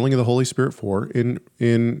is the filling of the Holy Spirit for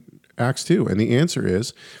in Acts 2? And the answer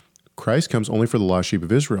is, Christ comes only for the lost sheep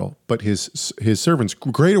of Israel, but his servants,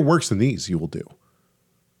 greater works than these you will do.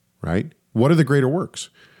 Right? What are the greater works?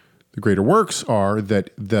 The greater works are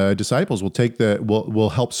that the disciples will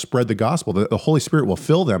help spread the gospel. The Holy Spirit will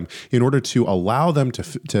fill them in order to allow them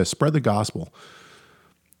to spread the gospel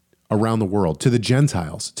around the world, to the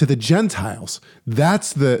Gentiles.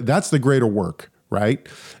 That's the greater work, right?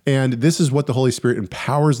 And this is what the Holy Spirit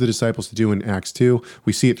empowers the disciples to do in Acts 2.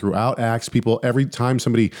 We see it throughout Acts. People, every time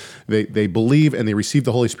somebody, they believe and they receive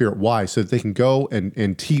the Holy Spirit. Why? So that they can go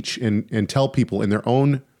and teach and tell people in their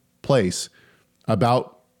own place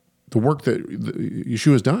about the work that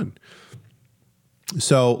Yeshua has done.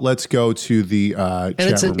 So let's go to the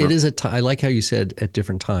chat room. I like how you said at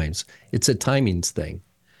different times. It's a timings thing.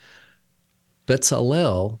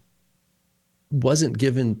 Bezalel wasn't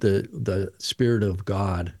given the Spirit of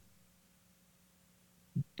God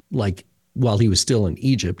like while he was still in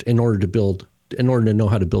Egypt in order to know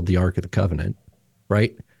how to build the Ark of the Covenant,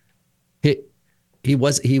 right? He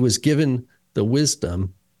was given the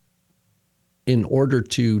wisdom in order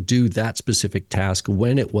to do that specific task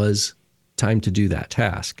when it was time to do that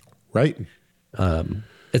task. Right.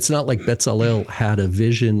 It's not like Bezalel had a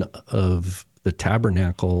vision of the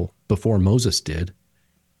tabernacle before Moses did.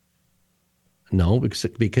 No,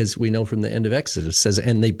 because we know from the end of Exodus, it says,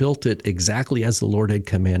 and they built it exactly as the Lord had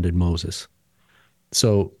commanded Moses.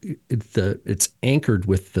 So it's anchored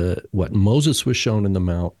with what Moses was shown on the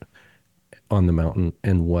mountain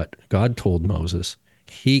and what God told Moses.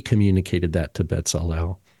 He communicated that to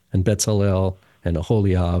Bezalel, and Bezalel and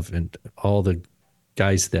Aholiab and all the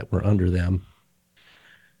guys that were under them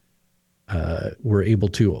were able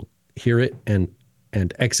to hear it and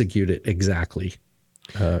execute it exactly.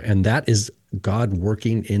 And that is God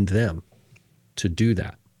working in them to do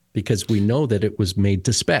that, because we know that it was made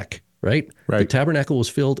to spec, right? The tabernacle was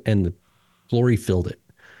filled and the glory filled it.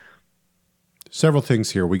 Several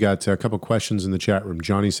things here. We got a couple questions in the chat room.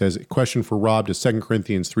 Johnny says, question for Rob, does 2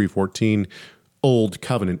 Corinthians 3:14 Old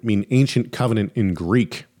Covenant mean ancient covenant in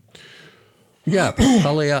Greek? Yeah,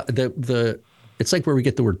 it's like where we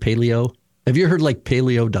get the word paleo. Have you heard like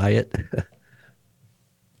paleo diet?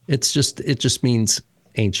 It just means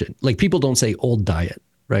ancient. Like people don't say old diet,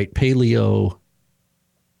 right? Paleo.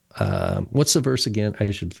 What's the verse again?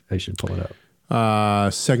 I should pull it up.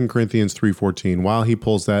 2 Corinthians 3:14. While he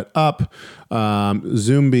pulls that up,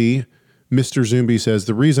 Mr. Zumbi says,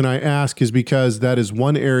 the reason I ask is because that is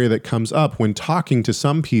one area that comes up when talking to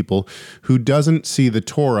some people who doesn't see the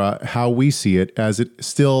Torah how we see it, as it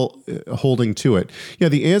still holding to it. Yeah,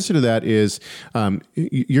 the answer to that is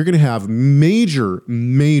you're going to have major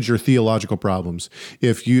theological problems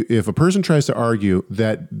if a person tries to argue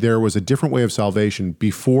that there was a different way of salvation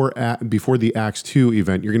before the Acts 2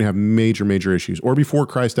 event. You're going to have major issues, or before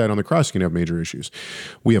Christ died on the cross, you're going to have major issues.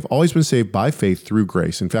 We have always been saved by faith through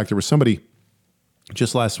grace. In fact, there was somebody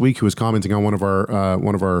just last week who was commenting on one of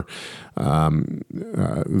our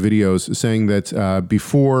videos, saying that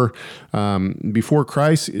before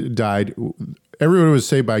Christ died, everyone was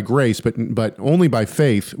saved by grace, but only by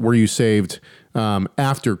faith were you saved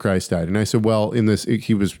after Christ died. And I said, well, in this,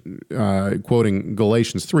 he was quoting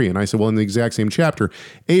Galatians 3. And I said, well, in the exact same chapter,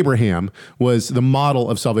 Abraham was the model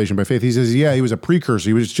of salvation by faith. He says, yeah, he was a precursor.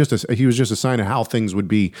 He was just a sign of how things would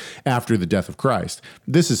be after the death of Christ.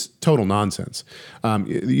 This is total nonsense.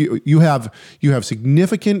 You have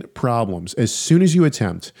significant problems as soon as you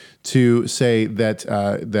attempt to say that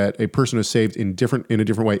a person is saved in a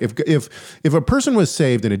different way. If a person was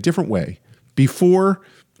saved in a different way before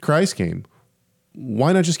Christ came,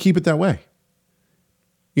 why not just keep it that way?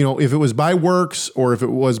 If it was by works or if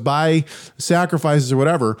it was by sacrifices or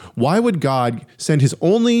whatever, why would God send his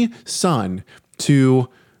only son to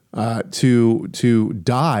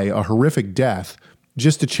die a horrific death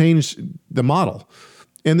just to change the model?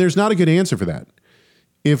 And there's not a good answer for that.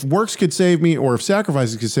 If works could save me or if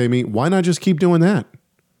sacrifices could save me, why not just keep doing that?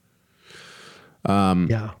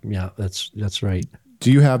 Yeah, that's right.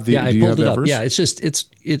 Do you have the? Yeah, I pulled it up. Verse? Yeah,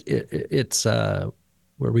 it's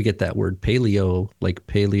where we get that word paleo, like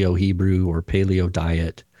paleo Hebrew or paleo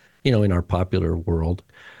diet, in our popular world,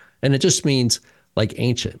 and it just means like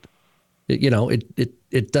ancient.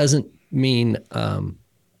 It doesn't mean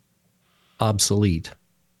obsolete.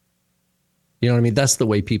 You know what I mean? That's the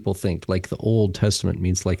way people think. Like the Old Testament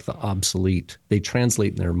means like the obsolete. They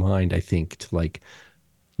translate in their mind, I think, to like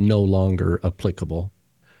no longer applicable.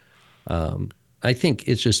 I think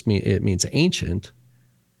it means ancient,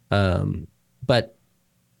 but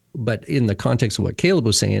in the context of what Caleb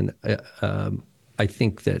was saying, I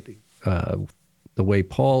think that the way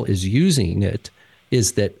Paul is using it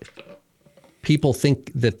is that people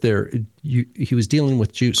think that he was dealing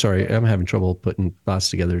with Jews. Sorry, I'm having trouble putting thoughts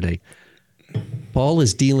together today. Paul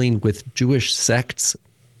is dealing with Jewish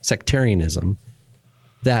sectarianism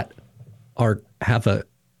that have a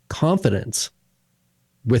confidence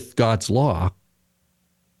with God's law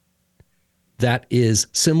that is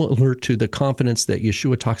similar to the confidence that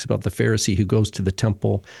Yeshua talks about the Pharisee who goes to the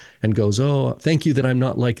temple and goes, oh, thank you that I'm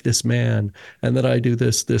not like this man and that I do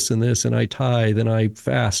this, this, and this, and I tithe and I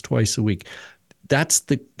fast twice a week. It's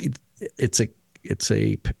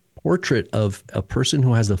a portrait of a person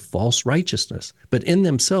who has a false righteousness, but in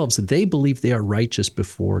themselves, they believe they are righteous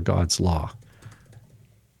before God's law.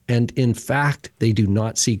 And in fact, they do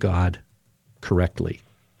not see God correctly.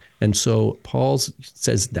 And so Paul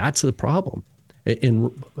says that's the problem.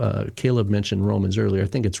 Caleb mentioned Romans earlier. I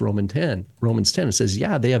think it's Romans 10. It says,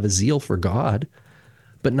 yeah, they have a zeal for God,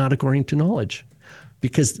 but not according to knowledge.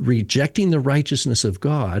 Because rejecting the righteousness of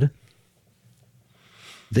God,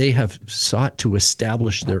 they have sought to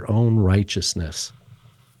establish their own righteousness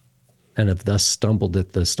and have thus stumbled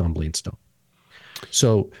at the stumbling stone.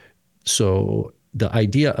 So the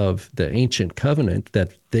idea of the ancient covenant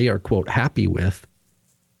that they are, quote, happy with,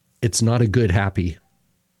 it's not a good happy.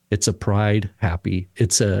 It's a pride happy.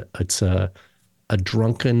 It's a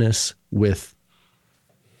drunkenness with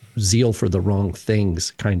zeal for the wrong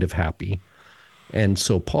things kind of happy. And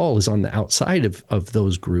so Paul is on the outside of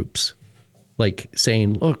those groups, like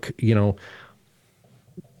saying, look,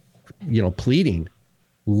 pleading,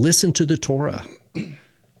 listen to the Torah.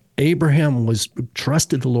 Abraham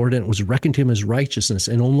trusted the Lord and it was reckoned to him as righteousness.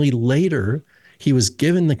 And only later he was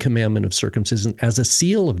given the commandment of circumcision as a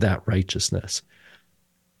seal of that righteousness.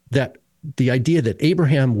 That the idea that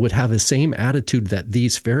Abraham would have the same attitude that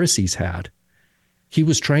these Pharisees had, he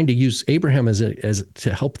was trying to use Abraham as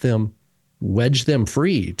to help them wedge them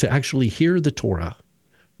free to actually hear the Torah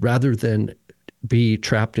rather than be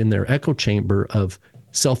trapped in their echo chamber of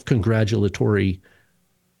self-congratulatory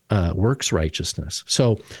works righteousness.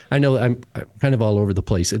 So I know I'm kind of all over the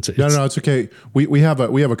place. It's okay. We have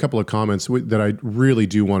a couple of comments that I really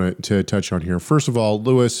do want to touch on here. First of all,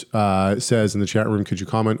 Lewis says in the chat room, could you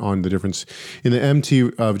comment on the difference in the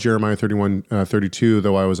MT of Jeremiah 31:32?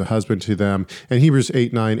 Though I was a husband to them, and Hebrews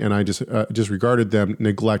 8:9, and I just disregarded them.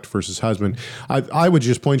 Neglect versus husband. I would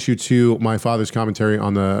just point you to my father's commentary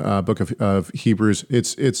on the book of Hebrews.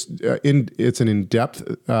 It's an in-depth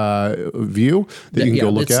view that you can go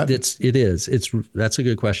look at. That's a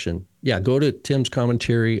good question. Yeah, go to Tim's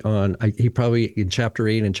commentary on he probably in chapter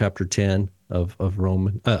 8 and chapter 10 of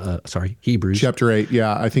Hebrews. Chapter 8,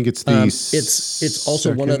 yeah, I think it's the. It's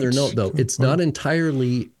also one other note though. It's not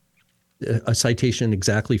entirely a citation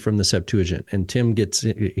exactly from the Septuagint, and Tim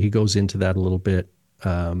goes into that a little bit.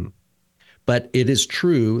 But it is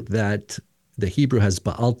true that the Hebrew has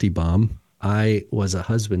Baaltibam. I was a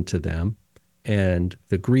husband to them, and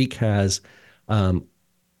the Greek has.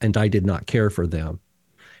 And I did not care for them.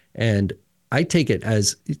 And I take it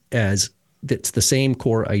as it's the same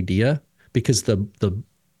core idea because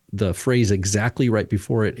the phrase exactly right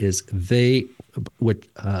before it is they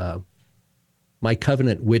my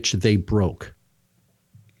covenant which they broke.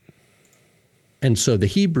 And so the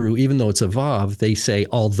Hebrew, even though it's a vav, they say,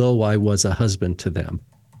 although I was a husband to them,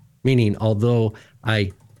 meaning although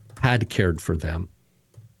I had cared for them.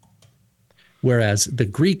 Whereas the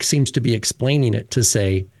Greek seems to be explaining it to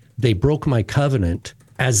say, they broke my covenant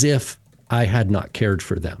as if I had not cared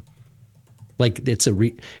for them. Like it's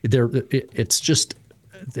just,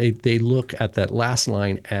 they look at that last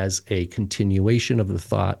line as a continuation of the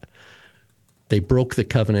thought. They broke the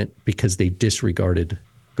covenant because they disregarded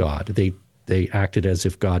God. They acted as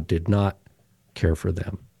if God did not care for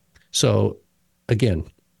them. So again,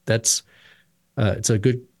 that's it's a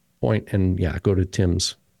good point. And yeah, go to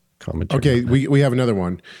Tim's commentary. Okay, we have another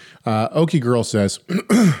one. Okie Girl says,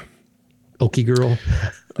 Okie Girl?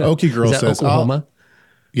 Okie Girl says, Oklahoma?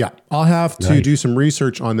 I'll have to do some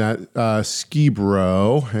research on that ski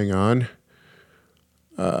bro. Hang on.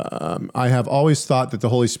 I have always thought that the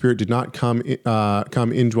Holy Spirit did not come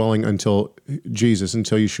indwelling until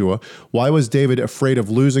Yeshua. Why was David afraid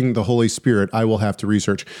of losing the Holy Spirit? I will have to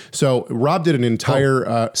research. So Rob did an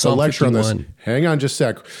entire lecture on this. Hang on just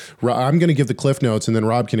a sec. I'm going to give the cliff notes and then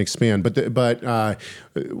Rob can expand. But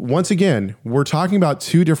once again, we're talking about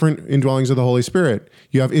two different indwellings of the Holy Spirit.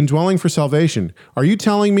 You have indwelling for salvation. Are you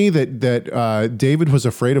telling me that David was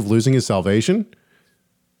afraid of losing his salvation?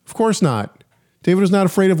 Of course not. David was not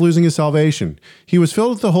afraid of losing his salvation. He was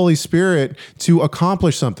filled with the Holy Spirit to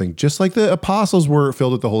accomplish something, just like the apostles were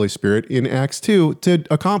filled with the Holy Spirit in Acts 2 to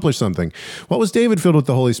accomplish something. What was David filled with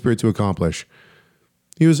the Holy Spirit to accomplish?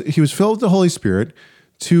 He was filled with the Holy Spirit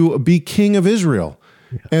to be king of Israel.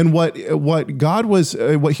 Yeah. And what God was,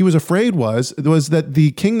 what he was afraid was that the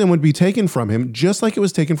kingdom would be taken from him, just like it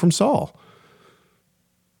was taken from Saul.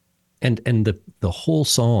 And the whole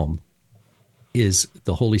psalm is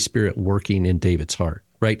the Holy Spirit working in David's heart,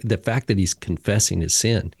 right? The fact that he's confessing his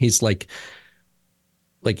sin, he's like,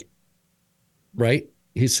 right?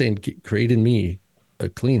 He's saying, create in me a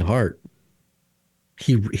clean heart.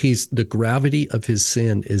 He's the gravity of his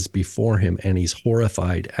sin is before him, and he's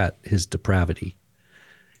horrified at his depravity.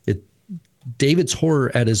 David's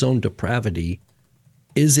horror at his own depravity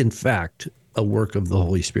is in fact a work of the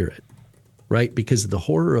Holy Spirit, right? Because the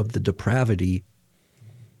horror of the depravity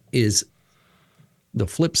is the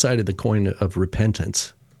flip side of the coin of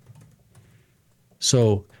repentance.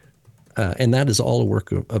 So, and that is all a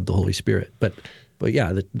work of the Holy Spirit. But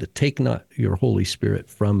yeah, the take not your Holy Spirit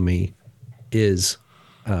from me is,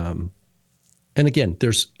 and again,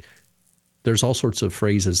 there's all sorts of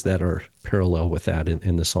phrases that are parallel with that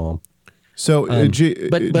in the Psalm. So,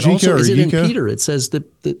 but also is it in Peter? It says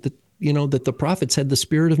that the prophets had the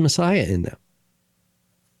Spirit of Messiah in them,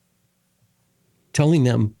 telling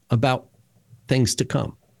them about things to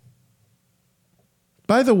come.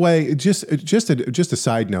 By the way, just a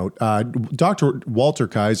side note, Dr. Walter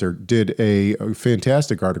Kaiser did a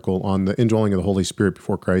fantastic article on the indwelling of the Holy Spirit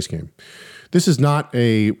before Christ came. This is not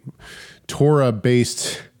a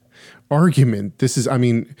Torah-based argument. This is,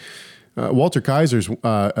 Walter Kaiser's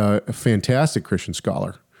a fantastic Christian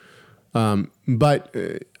scholar. But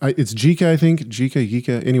it's Jika, I think.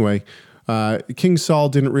 Jika. Anyway, King Saul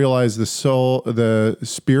didn't realize the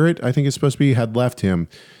spirit, I think it's supposed to be, had left him.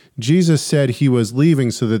 Jesus said he was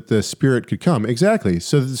leaving so that the Spirit could come. Exactly.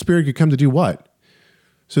 So that the Spirit could come to do what?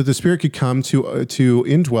 So the Spirit could come to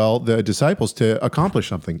indwell the disciples to accomplish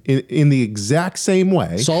something in the exact same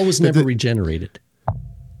way. Saul was never regenerated.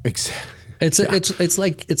 Exactly. It's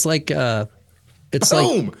like God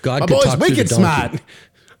My could boy's talk through the wicked donkey, smart.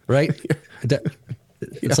 right?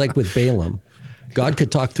 It's like with Balaam. God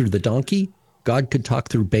could talk through the donkey. God could talk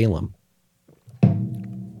through Balaam.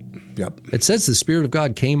 Yep. It says the Spirit of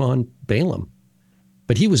God came on Balaam,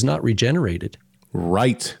 but he was not regenerated.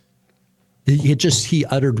 Right. He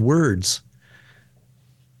uttered words.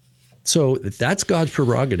 So that's God's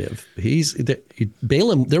prerogative.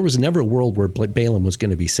 Balaam. There was never a world where Balaam was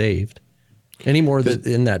going to be saved, any more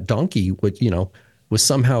than that donkey was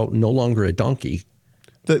somehow no longer a donkey.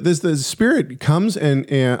 The Spirit comes and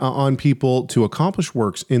on people to accomplish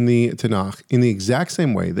works in the Tanakh in the exact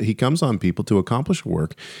same way that he comes on people to accomplish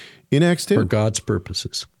work in Acts 2. For God's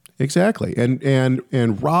purposes. Exactly.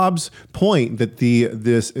 And Rob's point that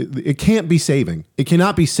it can't be saving. It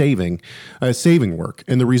cannot be saving work.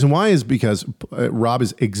 And the reason why is because Rob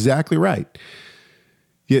is exactly right.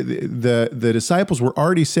 The disciples were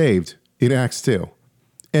already saved in Acts 2.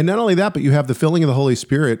 And not only that, but you have the filling of the Holy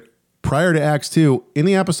Spirit prior to Acts 2 in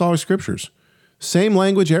the apostolic scriptures. Same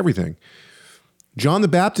language, everything. John the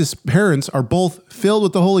Baptist's parents are both filled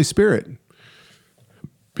with the Holy Spirit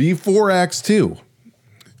before Acts 2.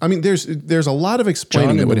 I mean, there's a lot of explaining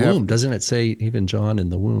John that in would the have, womb. Doesn't it say even John in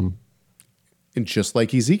the womb? and just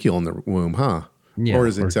like Ezekiel in the womb, huh? Yeah, or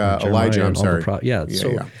is it Jeremiah Elijah? I'm and all the sorry.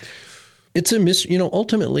 So it's a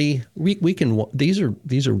ultimately we can, these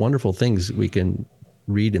are wonderful things we can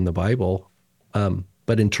read in the Bible.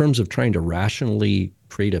 But in terms of trying to rationally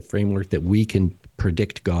create a framework that we can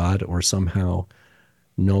predict God or somehow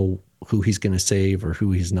know who he's going to save or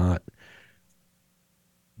who he's not.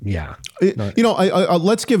 Yeah.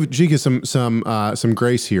 Let's give Jika some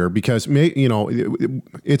grace here, because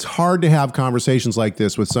it's hard to have conversations like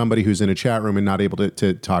this with somebody who's in a chat room and not able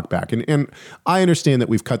to talk back. And I understand that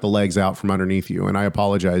we've cut the legs out from underneath you, and I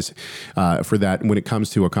apologize for that when it comes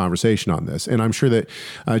to a conversation on this. And I'm sure that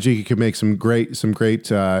Jika could make some great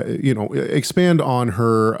expand on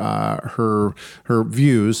her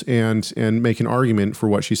views and make an argument for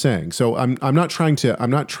what she's saying. So I'm not trying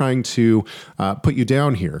to put you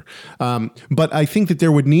down here. But I think that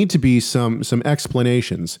there would need to be some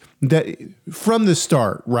explanations that from the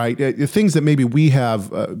start, right? Things that maybe we have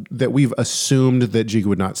that we've assumed that Jika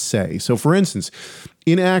would not say. So, for instance,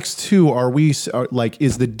 in Acts 2,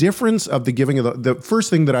 is the difference of the giving of the first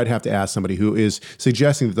thing that I'd have to ask somebody who is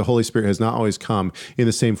suggesting that the Holy Spirit has not always come in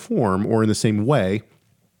the same form or in the same way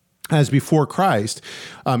as before Christ,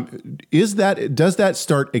 does that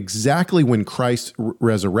start exactly when Christ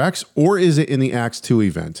resurrects, or is it in the Acts 2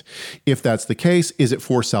 event? If that's the case, is it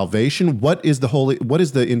for salvation? What is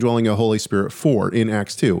the indwelling of the Holy Spirit for in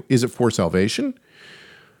Acts 2? Is it for salvation?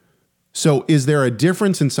 So is there a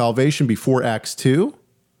difference in salvation before Acts 2?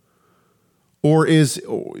 Or is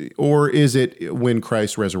it when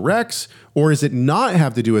Christ resurrects? Or is it not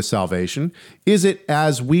have to do with salvation? Is it,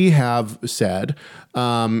 as we have said,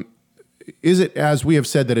 that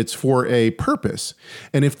it's for a purpose?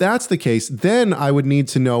 And if that's the case, then I would need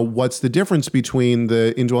to know what's the difference between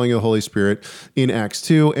the indwelling of the Holy Spirit in Acts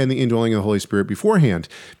 2 and the indwelling of the Holy Spirit beforehand.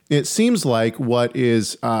 It seems like what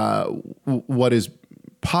is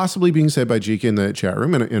possibly being said by Jika in the chat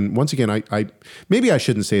room, and once again, I maybe I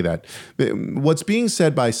shouldn't say that. What's being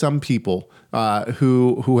said by some people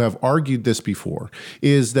who have argued this before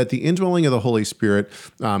is that the indwelling of the Holy Spirit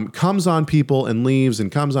comes on people and leaves,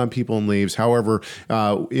 and comes on people and leaves. However,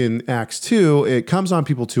 in Acts 2, it comes on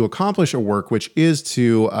people to accomplish a work, which is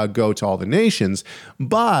to go to all the nations,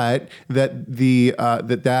 but that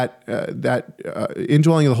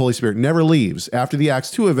indwelling of the Holy Spirit never leaves. After the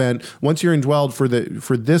Acts 2 event, once you're indwelled for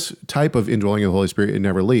this type of indwelling of the Holy Spirit, it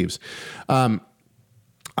never leaves. I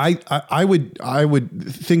would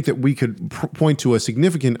think that we could point to a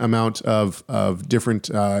significant amount of different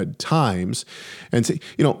times and say,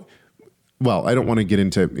 well, I don't want to get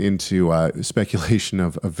into speculation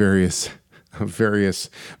of various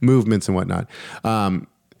movements and whatnot.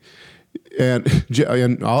 And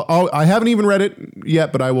I haven't even read it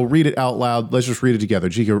yet, but I will read it out loud. Let's just read it together.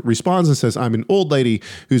 Jika responds and says, I'm an old lady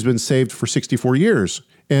who's been saved for 64 years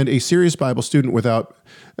and a serious Bible student without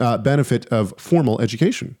benefit of formal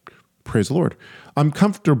education. Praise the Lord. I'm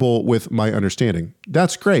comfortable with my understanding.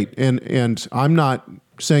 That's great. And I'm not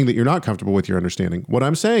saying that you're not comfortable with your understanding. What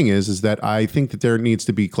I'm saying is that I think that there needs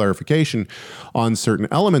to be clarification on certain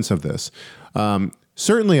elements of this.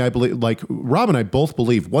 Certainly, I believe, like Rob and I both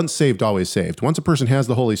believe, once saved, always saved. Once a person has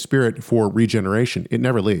the Holy Spirit for regeneration, it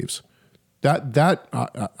never leaves. And I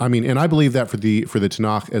believe that for the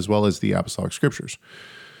Tanakh as well as the Apostolic Scriptures.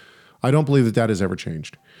 I don't believe that has ever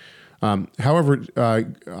changed. However,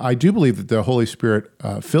 I do believe that the Holy Spirit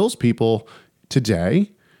fills people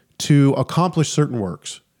today to accomplish certain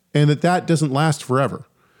works, and that doesn't last forever.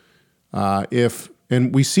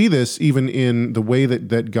 And we see this even in the way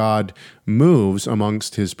that God moves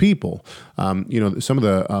amongst his people. Some of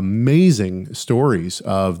the amazing stories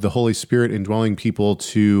of the Holy Spirit indwelling people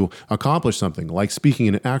to accomplish something, like speaking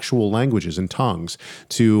in actual languages and tongues,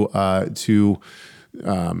 to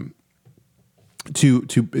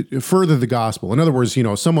further the gospel. In other words,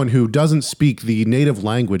 someone who doesn't speak the native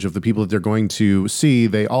language of the people that they're going to see,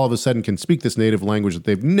 they all of a sudden can speak this native language that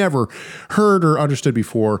they've never heard or understood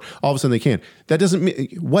before. All of a sudden they can. That doesn't mean,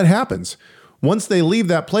 what happens? Once they leave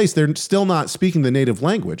that place, they're still not speaking the native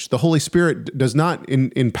language. The Holy Spirit does not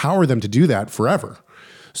empower them to do that forever.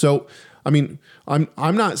 So, I'm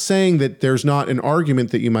not saying that there's not an argument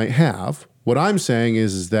that you might have. What I'm saying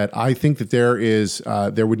is that I think that there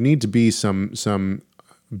would need to be some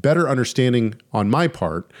better understanding on my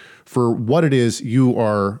part for what it is you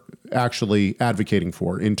are actually advocating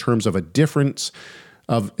for in terms of a difference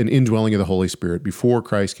of an indwelling of the Holy Spirit before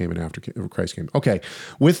Christ came and after Christ came. Okay,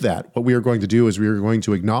 with that, what we are going to do is we are going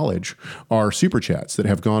to acknowledge our super chats that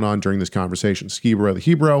have gone on during this conversation. Skibro the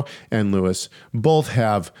Hebrew and Lewis both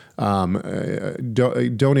have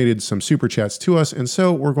donated some super chats to us, and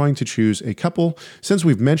so we're going to choose a couple. Since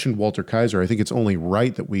we've mentioned Walter Kaiser, I think it's only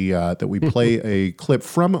right that we play a clip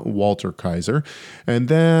from Walter Kaiser, and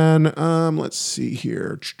then let's see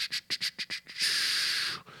here.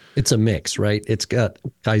 It's a mix, right? It's got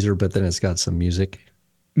Kaiser, but then it's got some music.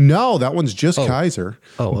 No, that one's just Kaiser.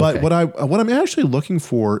 Oh, but okay. what I'm actually looking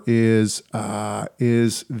for is the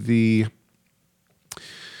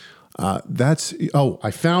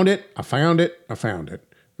I found it. All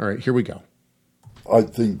right, here we go. I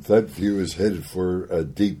think that view is headed for a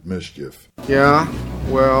deep mischief. Yeah,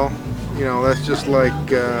 well, that's just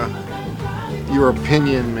like your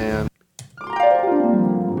opinion, man.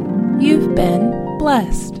 You've been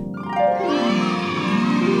blessed.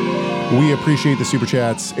 We appreciate the super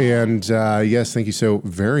chats, and yes, thank you so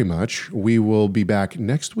very much. We will be back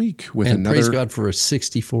next week with another. Praise God for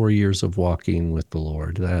 64 years of walking with the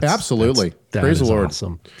Lord. Absolutely. That Praise the Lord.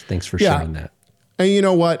 Awesome. Thanks for sharing that. And you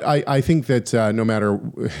know what? I think that no matter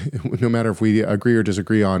if we agree or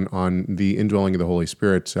disagree on the indwelling of the Holy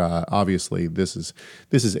Spirit, obviously this is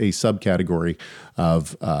a subcategory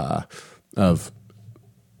of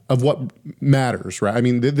what matters, right? I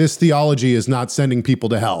mean, this theology is not sending people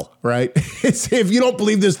to hell, right? If you don't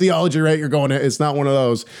believe this theology, right, you're going. It's not one of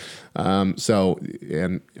those. So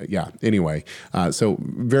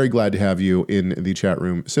very glad to have you in the chat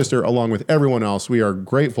room, sister, along with everyone else. We are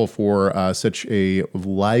grateful for such a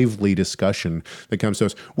lively discussion that comes to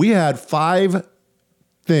us. We had 5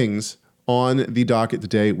 things on the docket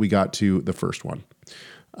today. We got to the first one.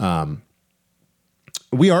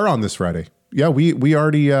 We are on this Friday. Yeah, we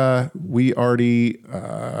already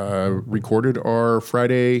recorded our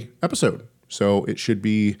Friday episode, so it should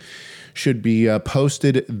be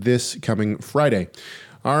posted this coming Friday.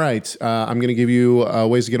 All right, I'm going to give you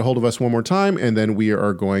ways to get a hold of us one more time, and then we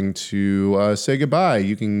are going to say goodbye.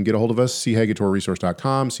 You can get a hold of us,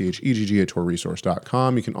 chegg@torresource.com,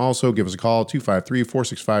 chegg@torresource.com. You can also give us a call,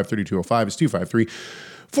 253-465-3205. It's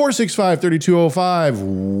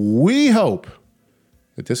 253-465-3205. We hope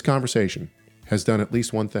that this conversation has done at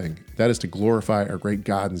least one thing. That is to glorify our great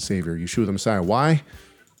God and Savior, Yeshua the Messiah. Why?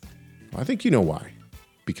 Well, I think you know why.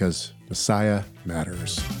 Because Messiah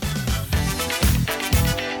matters.